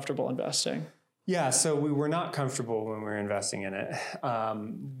really comfortable investing? Yeah, so we were not comfortable when we were investing in it.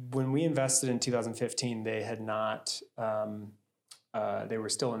 When we invested in 2015, they had not, they were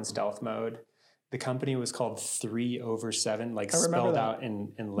still in stealth mode. The company was called 3over7, like spelled out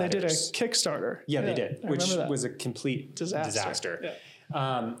in letters. They did a Kickstarter. Yeah, they did, which was a complete disaster.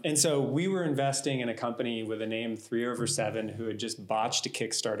 Yeah. And so we were investing in a company with a name 3over7 who had just botched a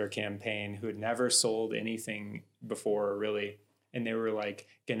Kickstarter campaign, who had never sold anything before really. And they were like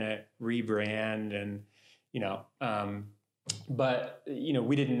going to rebrand and, but,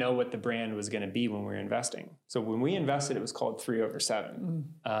 we didn't know what the brand was going to be when we were investing. So when we invested, it was called 3over7.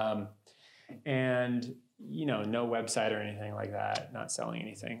 And, no website or anything like that, not selling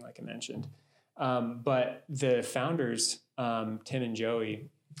anything like I mentioned. But the founders, Tim and Joey,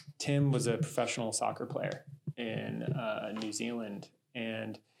 Tim was a professional soccer player in New Zealand,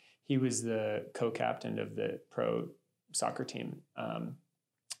 and he was the co-captain of the pro soccer team.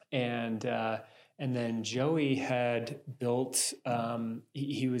 And then Joey had built,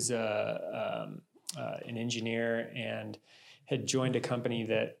 he was an engineer and had joined a company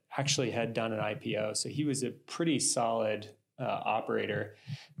that actually had done an IPO. So he was a pretty solid operator,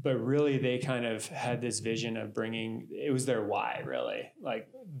 but really they kind of had this vision of it was their why really. Like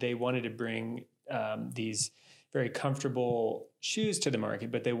they wanted to bring these very comfortable shoes to the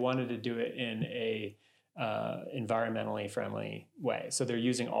market, but they wanted to do it in a environmentally friendly way. So they're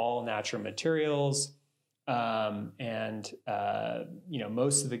using all natural materials. Most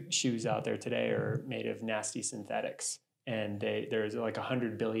of the shoes out there today are made of nasty synthetics. And there's like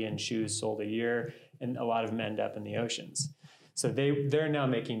 100 billion shoes sold a year, and a lot of them end up in the oceans. So they're now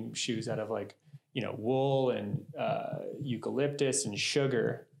making shoes out of like, wool and eucalyptus and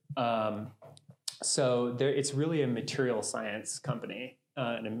sugar. So it's really a material science company,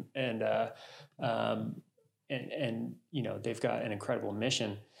 and they've got an incredible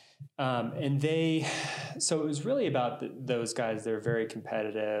mission. So it was really about those guys. They're very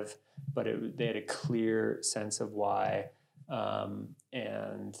competitive, but they had a clear sense of why.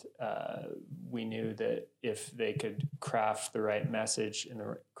 We knew that if they could craft the right message and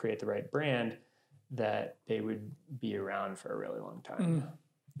create the right brand, that they would be around for a really long time.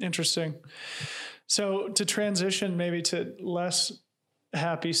 Interesting. So to transition maybe to less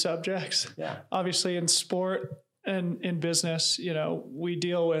happy subjects, obviously in sport and in business, we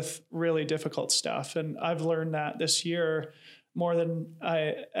deal with really difficult stuff. And I've learned that this year more than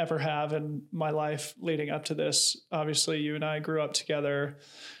I ever have in my life leading up to this. Obviously, you and I grew up together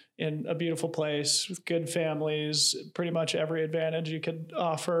in a beautiful place with good families, pretty much every advantage you could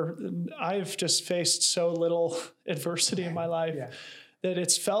offer. And I've just faced so little adversity in my life that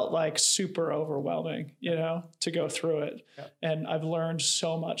it's felt like super overwhelming, to go through it. Yeah. And I've learned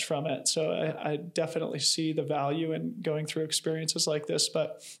so much from it. So I definitely see the value in going through experiences like this.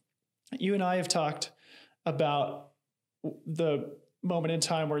 But you and I have talked about the moment in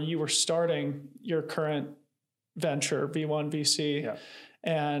time where you were starting your current venture, V1 VC.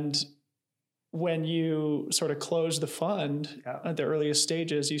 And when you sort of closed the fund at the earliest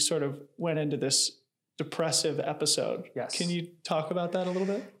stages, you sort of went into this depressive episode. Yes. Can you talk about that a little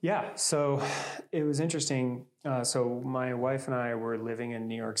bit? Yeah. So it was interesting. So my wife and I were living in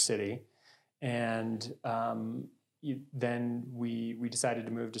New York City, and then we decided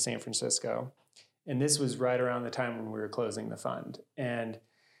to move to San Francisco. And this was right around the time when we were closing the fund. And,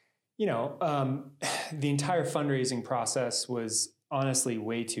 the entire fundraising process was honestly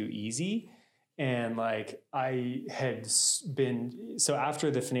way too easy. And like I had been, so after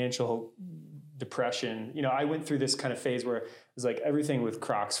the financial depression, I went through this kind of phase where it was like everything with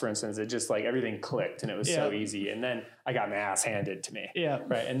Crocs, for instance, it just like everything clicked and it was so easy. And then I got my ass handed to me. Yeah.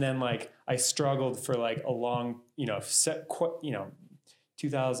 Right. And then like I struggled for like a long,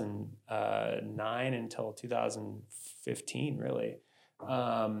 2009 until 2015, really.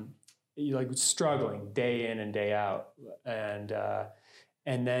 You like struggling day in and day out. And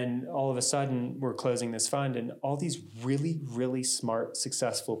then all of a sudden we're closing this fund, and all these really, really smart,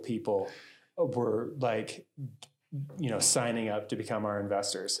 successful people were like, signing up to become our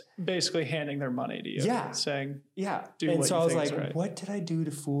investors. Basically handing their money to you. Yeah. Saying, do and so I was like, what did I do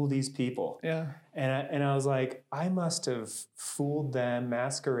to fool these people? Yeah. And I was like, I must have fooled them,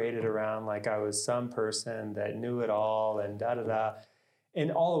 masqueraded around like I was some person that knew it all and da-da-da.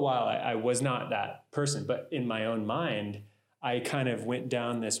 And all the while I was not that person, but in my own mind, I kind of went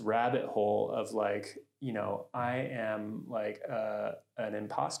down this rabbit hole of like, I am like an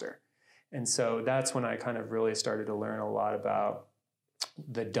imposter. And so that's when I kind of really started to learn a lot about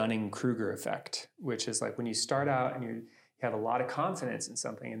the Dunning-Kruger effect, which is like when you start out and you have a lot of confidence in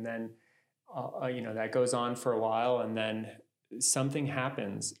something, and then, that goes on for a while, and then something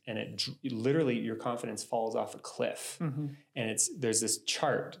happens and it literally your confidence falls off a cliff. Mm-hmm. And there's this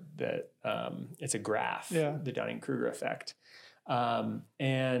chart that it's a graph, the Dunning-Kruger effect.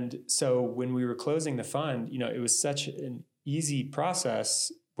 And so when we were closing the fund, it was such an easy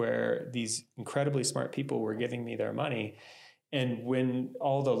process where these incredibly smart people were giving me their money. And when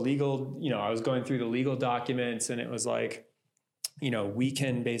all the legal, I was going through the legal documents, and it was like, we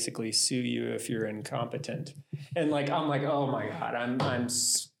can basically sue you if you're incompetent. And like, I'm like, oh my God, I'm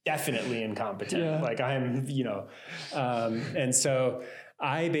definitely incompetent. Yeah. Like I'm, and so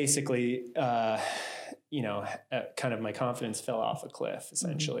I basically, kind of my confidence fell off a cliff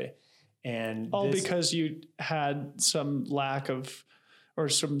essentially. Mm-hmm. And all because you had some lack of, or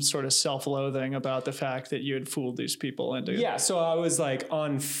some sort of self-loathing about the fact that you had fooled these people into. Yeah. So I was like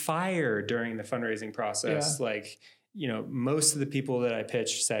on fire during the fundraising process. Yeah. Like, most of the people that I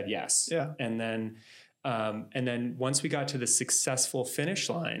pitched said yes. Yeah. And then once we got to the successful finish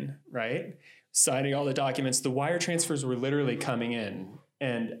line, right, signing all the documents, the wire transfers were literally coming in,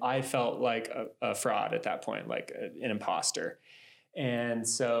 and I felt like a fraud at that point, like an imposter. And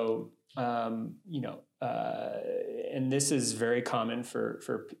so, and this is very common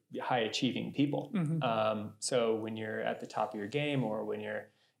for high achieving people. Mm-hmm. So when you're at the top of your game, or when you're,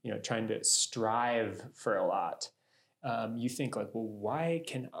 trying to strive for a lot, you think like, well, why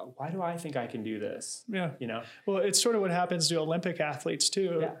do I think I can do this? Yeah. Well, it's sort of what happens to Olympic athletes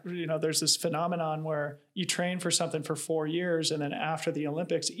too. Yeah. There's this phenomenon where you train for something for 4 years, and then after the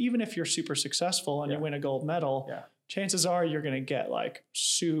Olympics, even if you're super successful and you win a gold medal, chances are you're going to get like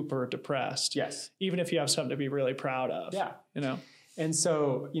super depressed. Yes. Even if you have something to be really proud of. Yeah. And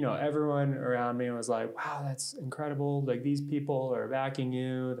so, everyone around me was like, wow, that's incredible. Like, these people are backing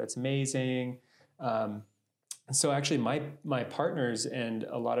you. That's amazing. So actually my partners and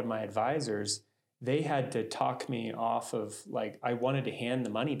a lot of my advisors, they had to talk me off of, like, I wanted to hand the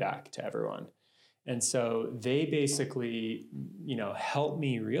money back to everyone. And so they basically, helped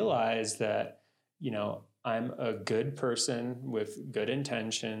me realize that, I'm a good person with good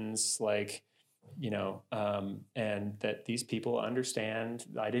intentions, like, and that these people understand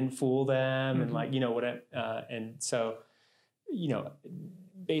I didn't fool them. Mm-hmm. And like, and so,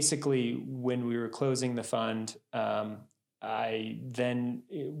 basically when we were closing the fund,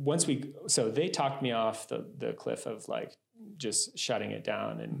 so they talked me off the cliff of like just shutting it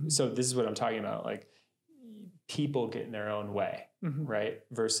down. And mm-hmm. so this is what I'm talking about, like people get in their own way, mm-hmm. right?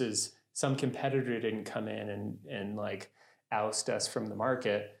 Versus some competitor didn't come in and like oust us from the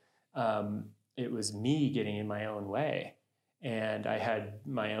market. It was me getting in my own way. And I had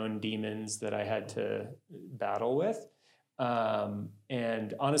my own demons that I had to battle with.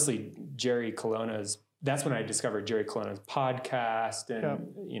 And honestly, that's when I discovered Jerry Colonna's podcast, and,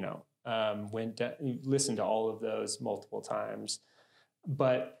 listened to all of those multiple times.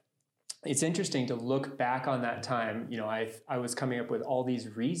 But it's interesting to look back on that time. I was coming up with all these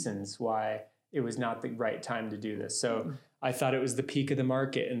reasons why it was not the right time to do this. So mm-hmm. I thought it was the peak of the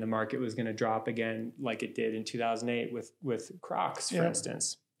market, and the market was going to drop again like it did in 2008 with Crocs, for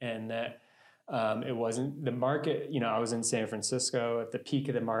instance. And that it wasn't the market. I was in San Francisco at the peak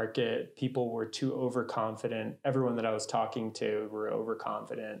of the market. People were too overconfident. Everyone that I was talking to were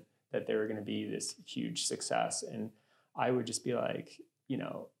overconfident that they were going to be this huge success. And I would just be like,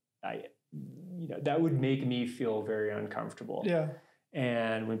 that would make me feel very uncomfortable. Yeah.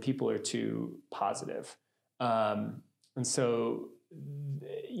 And when people are too positive. And so,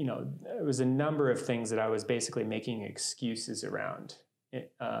 it was a number of things that I was basically making excuses around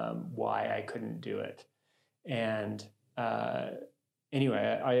why I couldn't do it. And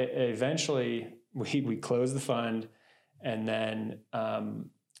anyway, I eventually, we closed the fund, and then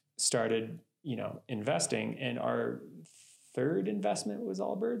started, investing. And our third investment was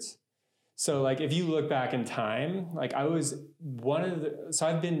Allbirds. So like, if you look back in time, like I was so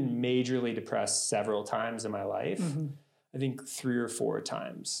I've been majorly depressed several times in my life. Mm-hmm. I think 3 or 4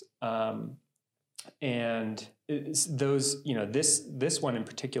 times. And this one in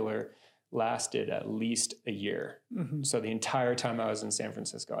particular lasted at least a year. Mm-hmm. So the entire time I was in San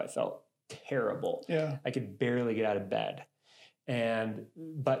Francisco, I felt terrible. Yeah. I could barely get out of bed.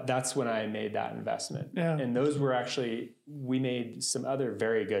 But that's when I made that investment. Yeah. And those were we made some other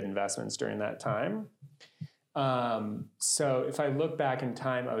very good investments during that time. So if I look back in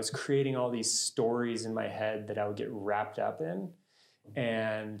time, I was creating all these stories in my head that I would get wrapped up in.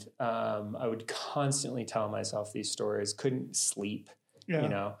 And I would constantly tell myself these stories, couldn't sleep, you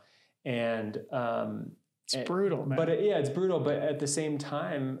know, and it's brutal, man. But it's brutal. But at the same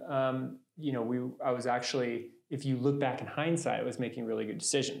time, you know, I was actually, if you look back in hindsight, I was making really good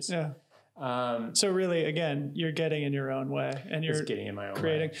decisions. Yeah. So really, again, you're getting in your own way, and you're getting in my own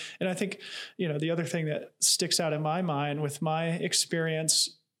creating. way. And I think, you know, the other thing that sticks out in my mind with my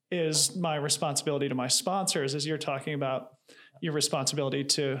experience is my responsibility to my sponsors, as you're talking about your responsibility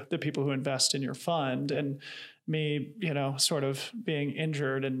to the people who invest in your fund, and me, you know, sort of being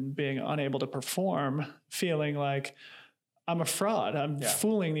injured and being unable to perform, feeling like I'm a fraud. I'm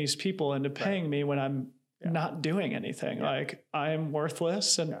fooling these people into paying me when I'm not doing anything. Like I'm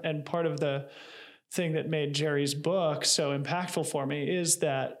worthless. And part of the thing that made Jerry's book so impactful for me is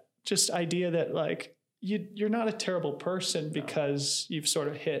that just idea that like you're not a terrible person because you've sort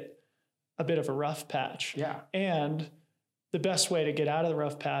of hit a bit of a rough patch. Yeah. And the best way to get out of the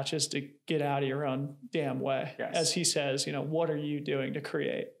rough patch is to get out of your own damn way. Yes. As he says, you know, what are you doing to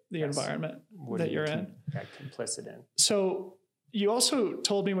create the environment that you're in? Complicit in. So you also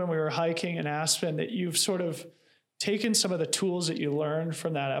told me when we were hiking in Aspen that you've sort of taken some of the tools that you learned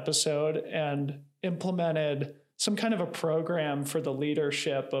from that episode and implemented some kind of a program for the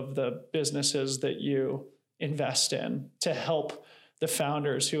leadership of the businesses that you invest in to help the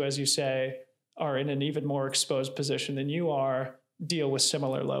founders who, as you say, are in an even more exposed position than you are, deal with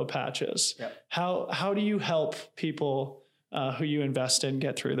similar low patches. Yep. How do you help people who you invest in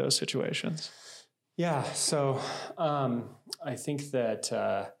get through those situations? Yeah. So I think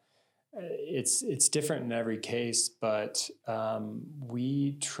that it's different in every case, but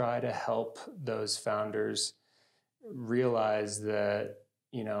we try to help those founders realize that,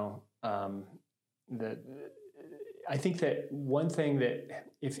 you know, that I think that one thing that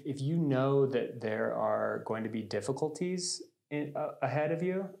if you know that there are going to be difficulties ahead of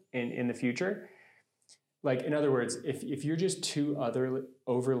you in the future, like, in other words, if you're just too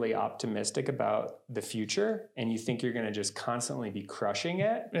overly optimistic about the future and you think you're going to just constantly be crushing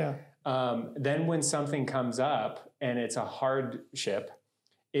it, then when something comes up and it's a hardship,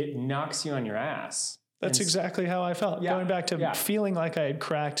 it knocks you on your ass. That's exactly how I felt. Going back to feeling like I had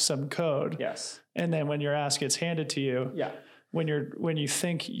cracked some code. Yes. And then when your ass gets handed to you, when you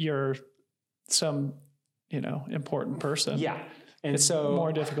think you're some, you know, important person. Yeah. And it's so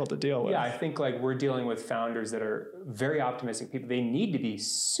more difficult to deal with. Yeah, I think like we're dealing with founders that are very optimistic people. They need to be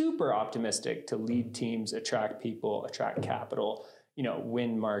super optimistic to lead teams, attract people, attract capital, you know,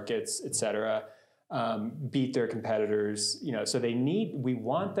 win markets, et cetera, beat their competitors, you know, so we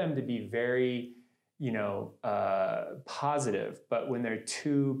want them to be very, you know, positive, but when they're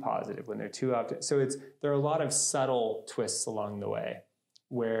too positive, when they're too optimistic, so there are a lot of subtle twists along the way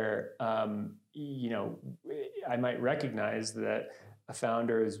where, you know, I might recognize that a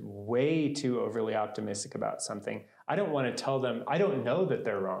founder is way too overly optimistic about something. I don't want to tell them, I don't know that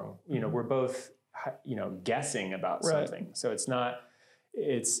they're wrong. You know, we're both, you know, guessing about something. So it's not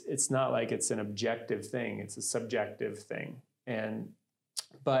like it's an objective thing. It's a subjective thing.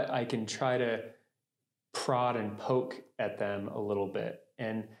 But I can try to prod and poke at them a little bit.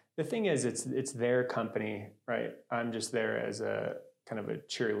 And the thing is, it's their company, right? I'm just there as a kind of a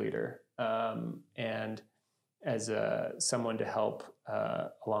cheerleader. And as someone to help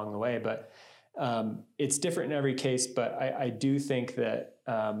along the way. But it's different in every case, but I do think that,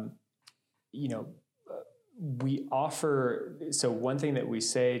 you know, we offer, so one thing that we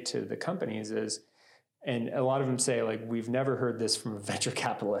say to the companies is, and a lot of them say, like, we've never heard this from a venture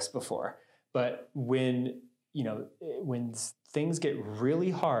capitalist before, but when things get really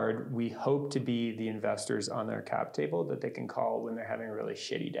hard, we hope to be the investors on their cap table that they can call when they're having a really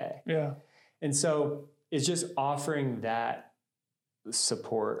shitty day. Yeah. And so it's just offering that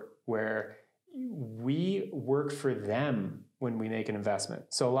support where we work for them when we make an investment.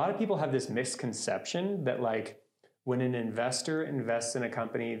 So a lot of people have this misconception that, like, when an investor invests in a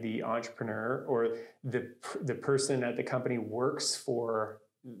company, the entrepreneur or the person at the company works for,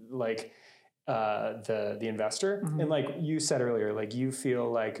 like, the investor. Mm-hmm. And like you said earlier, like, you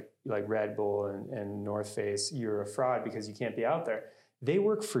feel like Red Bull and North Face, you're a fraud because you can't be out there. They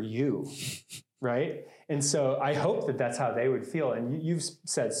work for you, right? And so I hope that that's how they would feel. And you've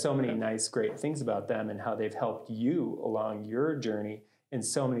said so many nice, great things about them and how they've helped you along your journey in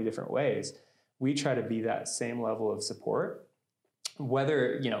so many different ways. We try to be that same level of support.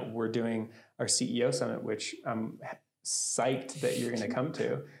 Whether, you know, we're doing our CEO Summit, which I'm psyched that you're going to come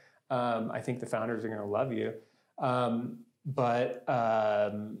to. I think the founders are going to love you. But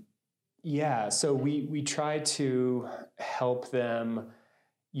Yeah. So we try to help them,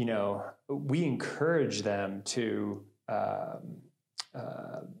 we encourage them to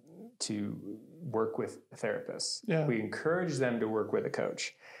work with therapists. Yeah. We encourage them to work with a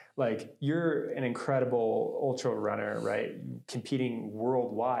coach. Like, you're an incredible ultra runner, right? Competing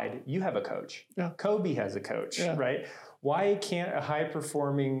worldwide, you have a coach. Yeah. Kobe has a coach, Yeah. right? Why can't a high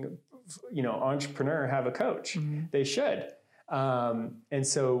performing, entrepreneur have a coach? Mm-hmm. They should. And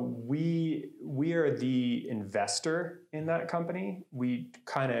so we are the investor in that company. We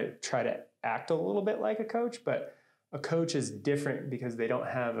kind of try to act a little bit like a coach, but a coach is different because they don't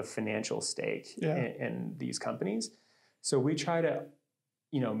have a financial stake in these companies. So we try to,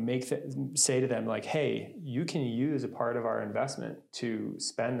 say to them, like, hey, you can use a part of our investment to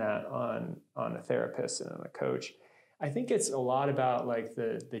spend that on a therapist and on a coach. I think it's a lot about like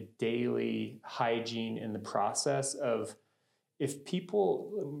the daily hygiene in the process of, if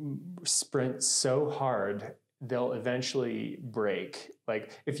people sprint so hard, they'll eventually break.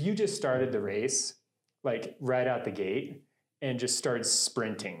 Like, if you just started the race, like right out the gate, and just started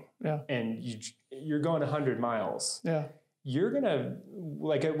sprinting, and you're going 100 miles, you're gonna,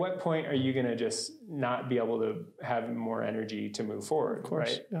 like, at what point are you gonna just not be able to have more energy to move forward? Of course,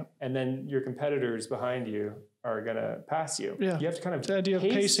 right? Yeah. And then your competitors behind you are gonna pass you. Yeah. You have to kind of the idea of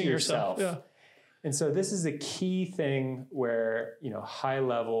pacing yourself. Yeah. And so this is a key thing where, high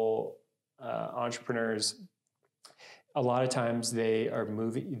level entrepreneurs, a lot of times they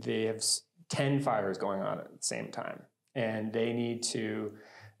have 10 fires going on at the same time, and they need to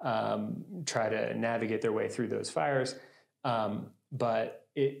try to navigate their way through those fires. But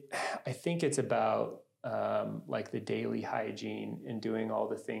I think it's about like the daily hygiene and doing all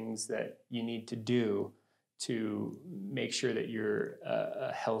the things that you need to do to make sure that you're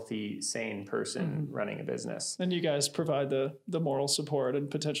a healthy, sane person running a business. And you guys provide the moral support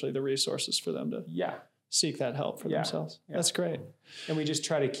and potentially the resources for them to seek that help for themselves. Yeah. That's great. And we just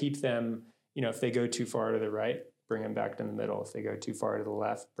try to keep them, if they go too far to the right, bring them back to the middle. If they go too far to the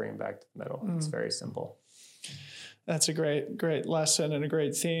left, bring them back to the middle. It's very simple. That's a great lesson and a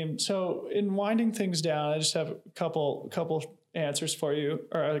great theme. So in winding things down, I just have a couple answers for you,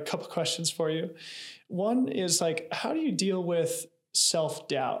 or a couple questions for you. One is like, how do you deal with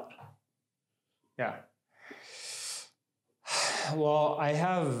self-doubt? Yeah. Well, I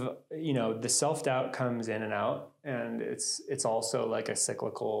have, the self-doubt comes in and out, and it's also like a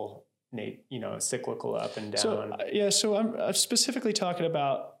cyclical up and down. So I'm specifically talking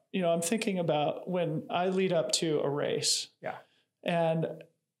about, I'm thinking about when I lead up to a race. Yeah. And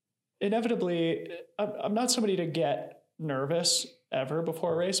inevitably, I'm not somebody to get nervous ever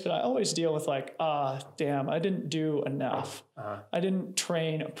before a race, but I always deal with like, damn, I didn't do enough. I didn't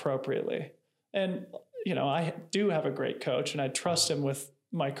train appropriately. And, I do have a great coach, and I trust him with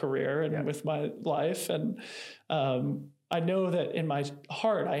my career and with my life. And I know that in my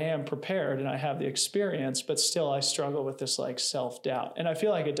heart, I am prepared and I have the experience, but still I struggle with this like self-doubt. And I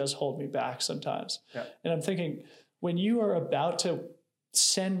feel like it does hold me back sometimes. Yeah. And I'm thinking, when you are about to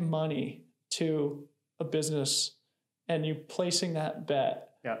send money to a business and you placing that bet,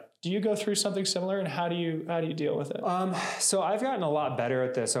 do you go through something similar, and how do you deal with it? So I've gotten a lot better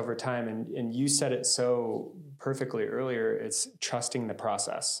at this over time, and you said it so perfectly earlier. It's trusting the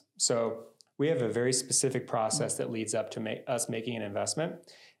process. So we have a very specific process that leads up to us making an investment.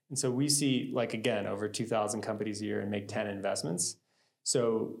 And so we see, like, again, over 2,000 companies a year and make 10 investments.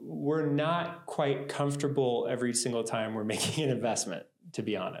 So we're not quite comfortable every single time we're making an investment, to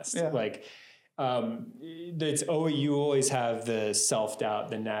be honest. Yeah. Like, you always have the self-doubt,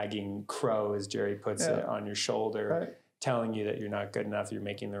 the nagging crow, as Jerry puts it, on your shoulder, telling you that you're not good enough, you're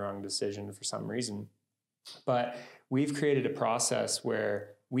making the wrong decision for some reason. But we've created a process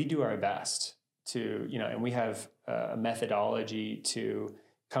where we do our best to, and we have a methodology to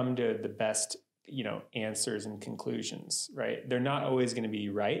come to the best, answers and conclusions, right? They're not always going to be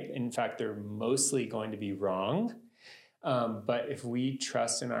right. In fact, they're mostly going to be wrong. But if we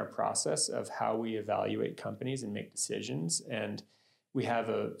trust in our process of how we evaluate companies and make decisions, and we have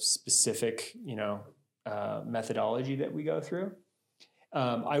a specific, methodology that we go through,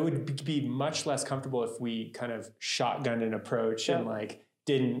 I would be much less comfortable if we kind of shotgunned an approach and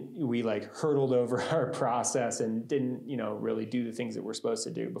hurdled over our process and didn't, really do the things that we're supposed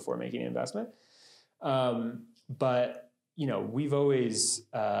to do before making an investment. But we've always,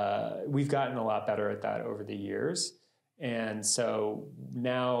 we've gotten a lot better at that over the years. And so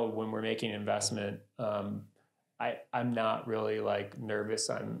now when we're making an investment, I'm not really like nervous.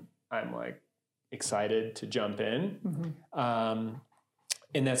 I'm like excited to jump in. Mm-hmm.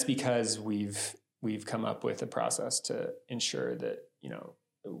 And that's because we've come up with a process to ensure that,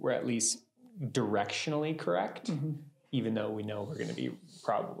 we're at least directionally correct, even though we know we're going to be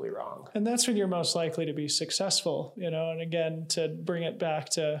probably wrong. And that's when you're most likely to be successful, and again, to bring it back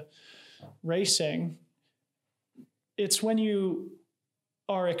to racing, it's when you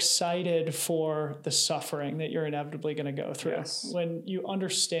are excited for the suffering that you're inevitably going to go through. Yes. When you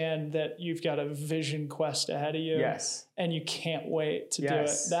understand that you've got a vision quest ahead of you, yes, and you can't wait to do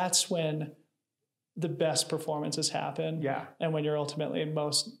it. That's when the best performances happen. Yeah. And when you're ultimately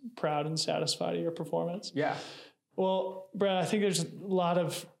most proud and satisfied of your performance. Yeah. Well, Brett, I think there's a lot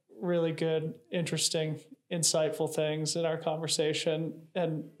of really good, interesting, insightful things in our conversation.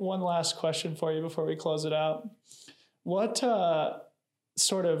 And one last question for you before we close it out. What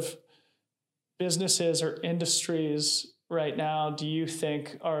sort of businesses or industries right now do you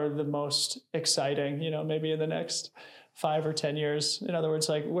think are the most exciting, maybe in the next 5 or 10 years? In other words,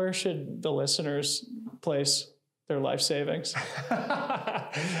 like, where should the listeners place their life savings?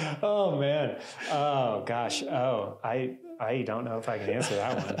 Oh, man. Oh, gosh. Oh, I don't know if I can answer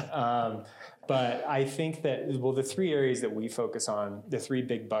that one. But I think that, the 3 areas that we focus on, the 3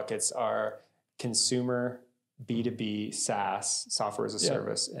 big buckets are consumer, B2B, SaaS, software as a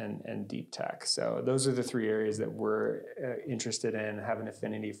service, and deep tech. So those are the 3 areas that we're interested in, have an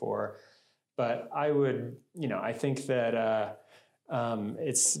affinity for. But I would, I think that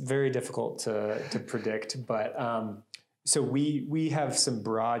it's very difficult to predict. But so we have some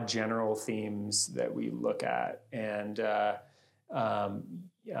broad general themes that we look at, and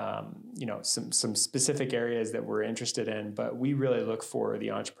some specific areas that we're interested in. But we really look for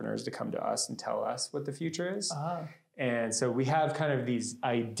the entrepreneurs to come to us and tell us what the future is. And so we have kind of these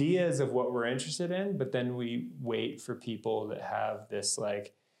ideas of what we're interested in, but then we wait for people that have this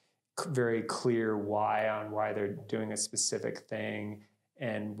like very clear why on why they're doing a specific thing.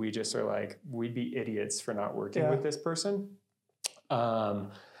 And we just are like, we'd be idiots for not working with this person.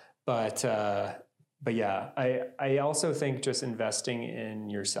 But yeah, I also think just investing in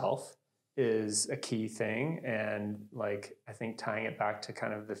yourself is a key thing. And like, I think tying it back to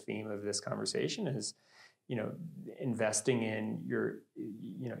kind of the theme of this conversation is, investing in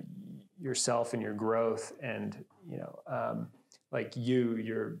yourself and your growth, and, like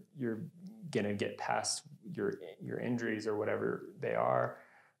you're going to get past your injuries or whatever they are.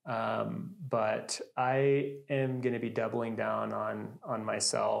 But I am going to be doubling down on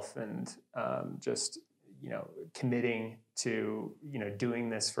myself and, just, committing to, doing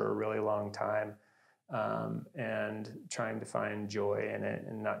this for a really long time, and trying to find joy in it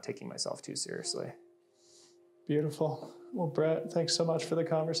and not taking myself too seriously. Beautiful. Well, Brett, thanks so much for the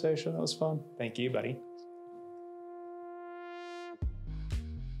conversation. That was fun. Thank you, buddy.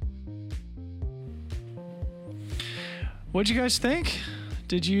 What'd you guys think?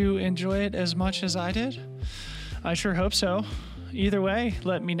 Did you enjoy it as much as I did? I sure hope so. Either way,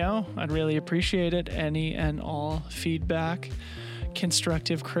 let me know. I'd really appreciate it. Any and all feedback,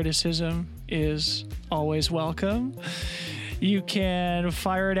 constructive criticism is always welcome. You can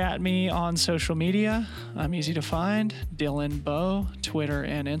fire it at me on social media. I'm easy to find. Dylan Bowe, Twitter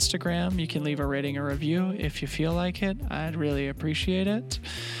and Instagram. You can leave a rating or review if you feel like it. I'd really appreciate it.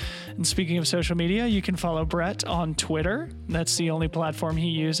 And speaking of social media, you can follow Brett on Twitter. That's the only platform he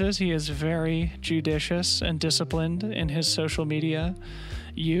uses. He is very judicious and disciplined in his social media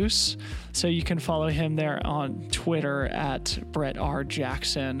use. So you can follow him there on Twitter at Brett R.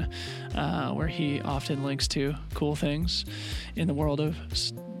 Jackson, where he often links to cool things in the world of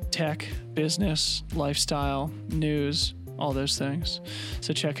tech, business, lifestyle, news, all those things.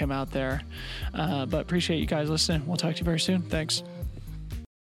 So check him out there. But appreciate you guys listening. We'll talk to you very soon. Thanks.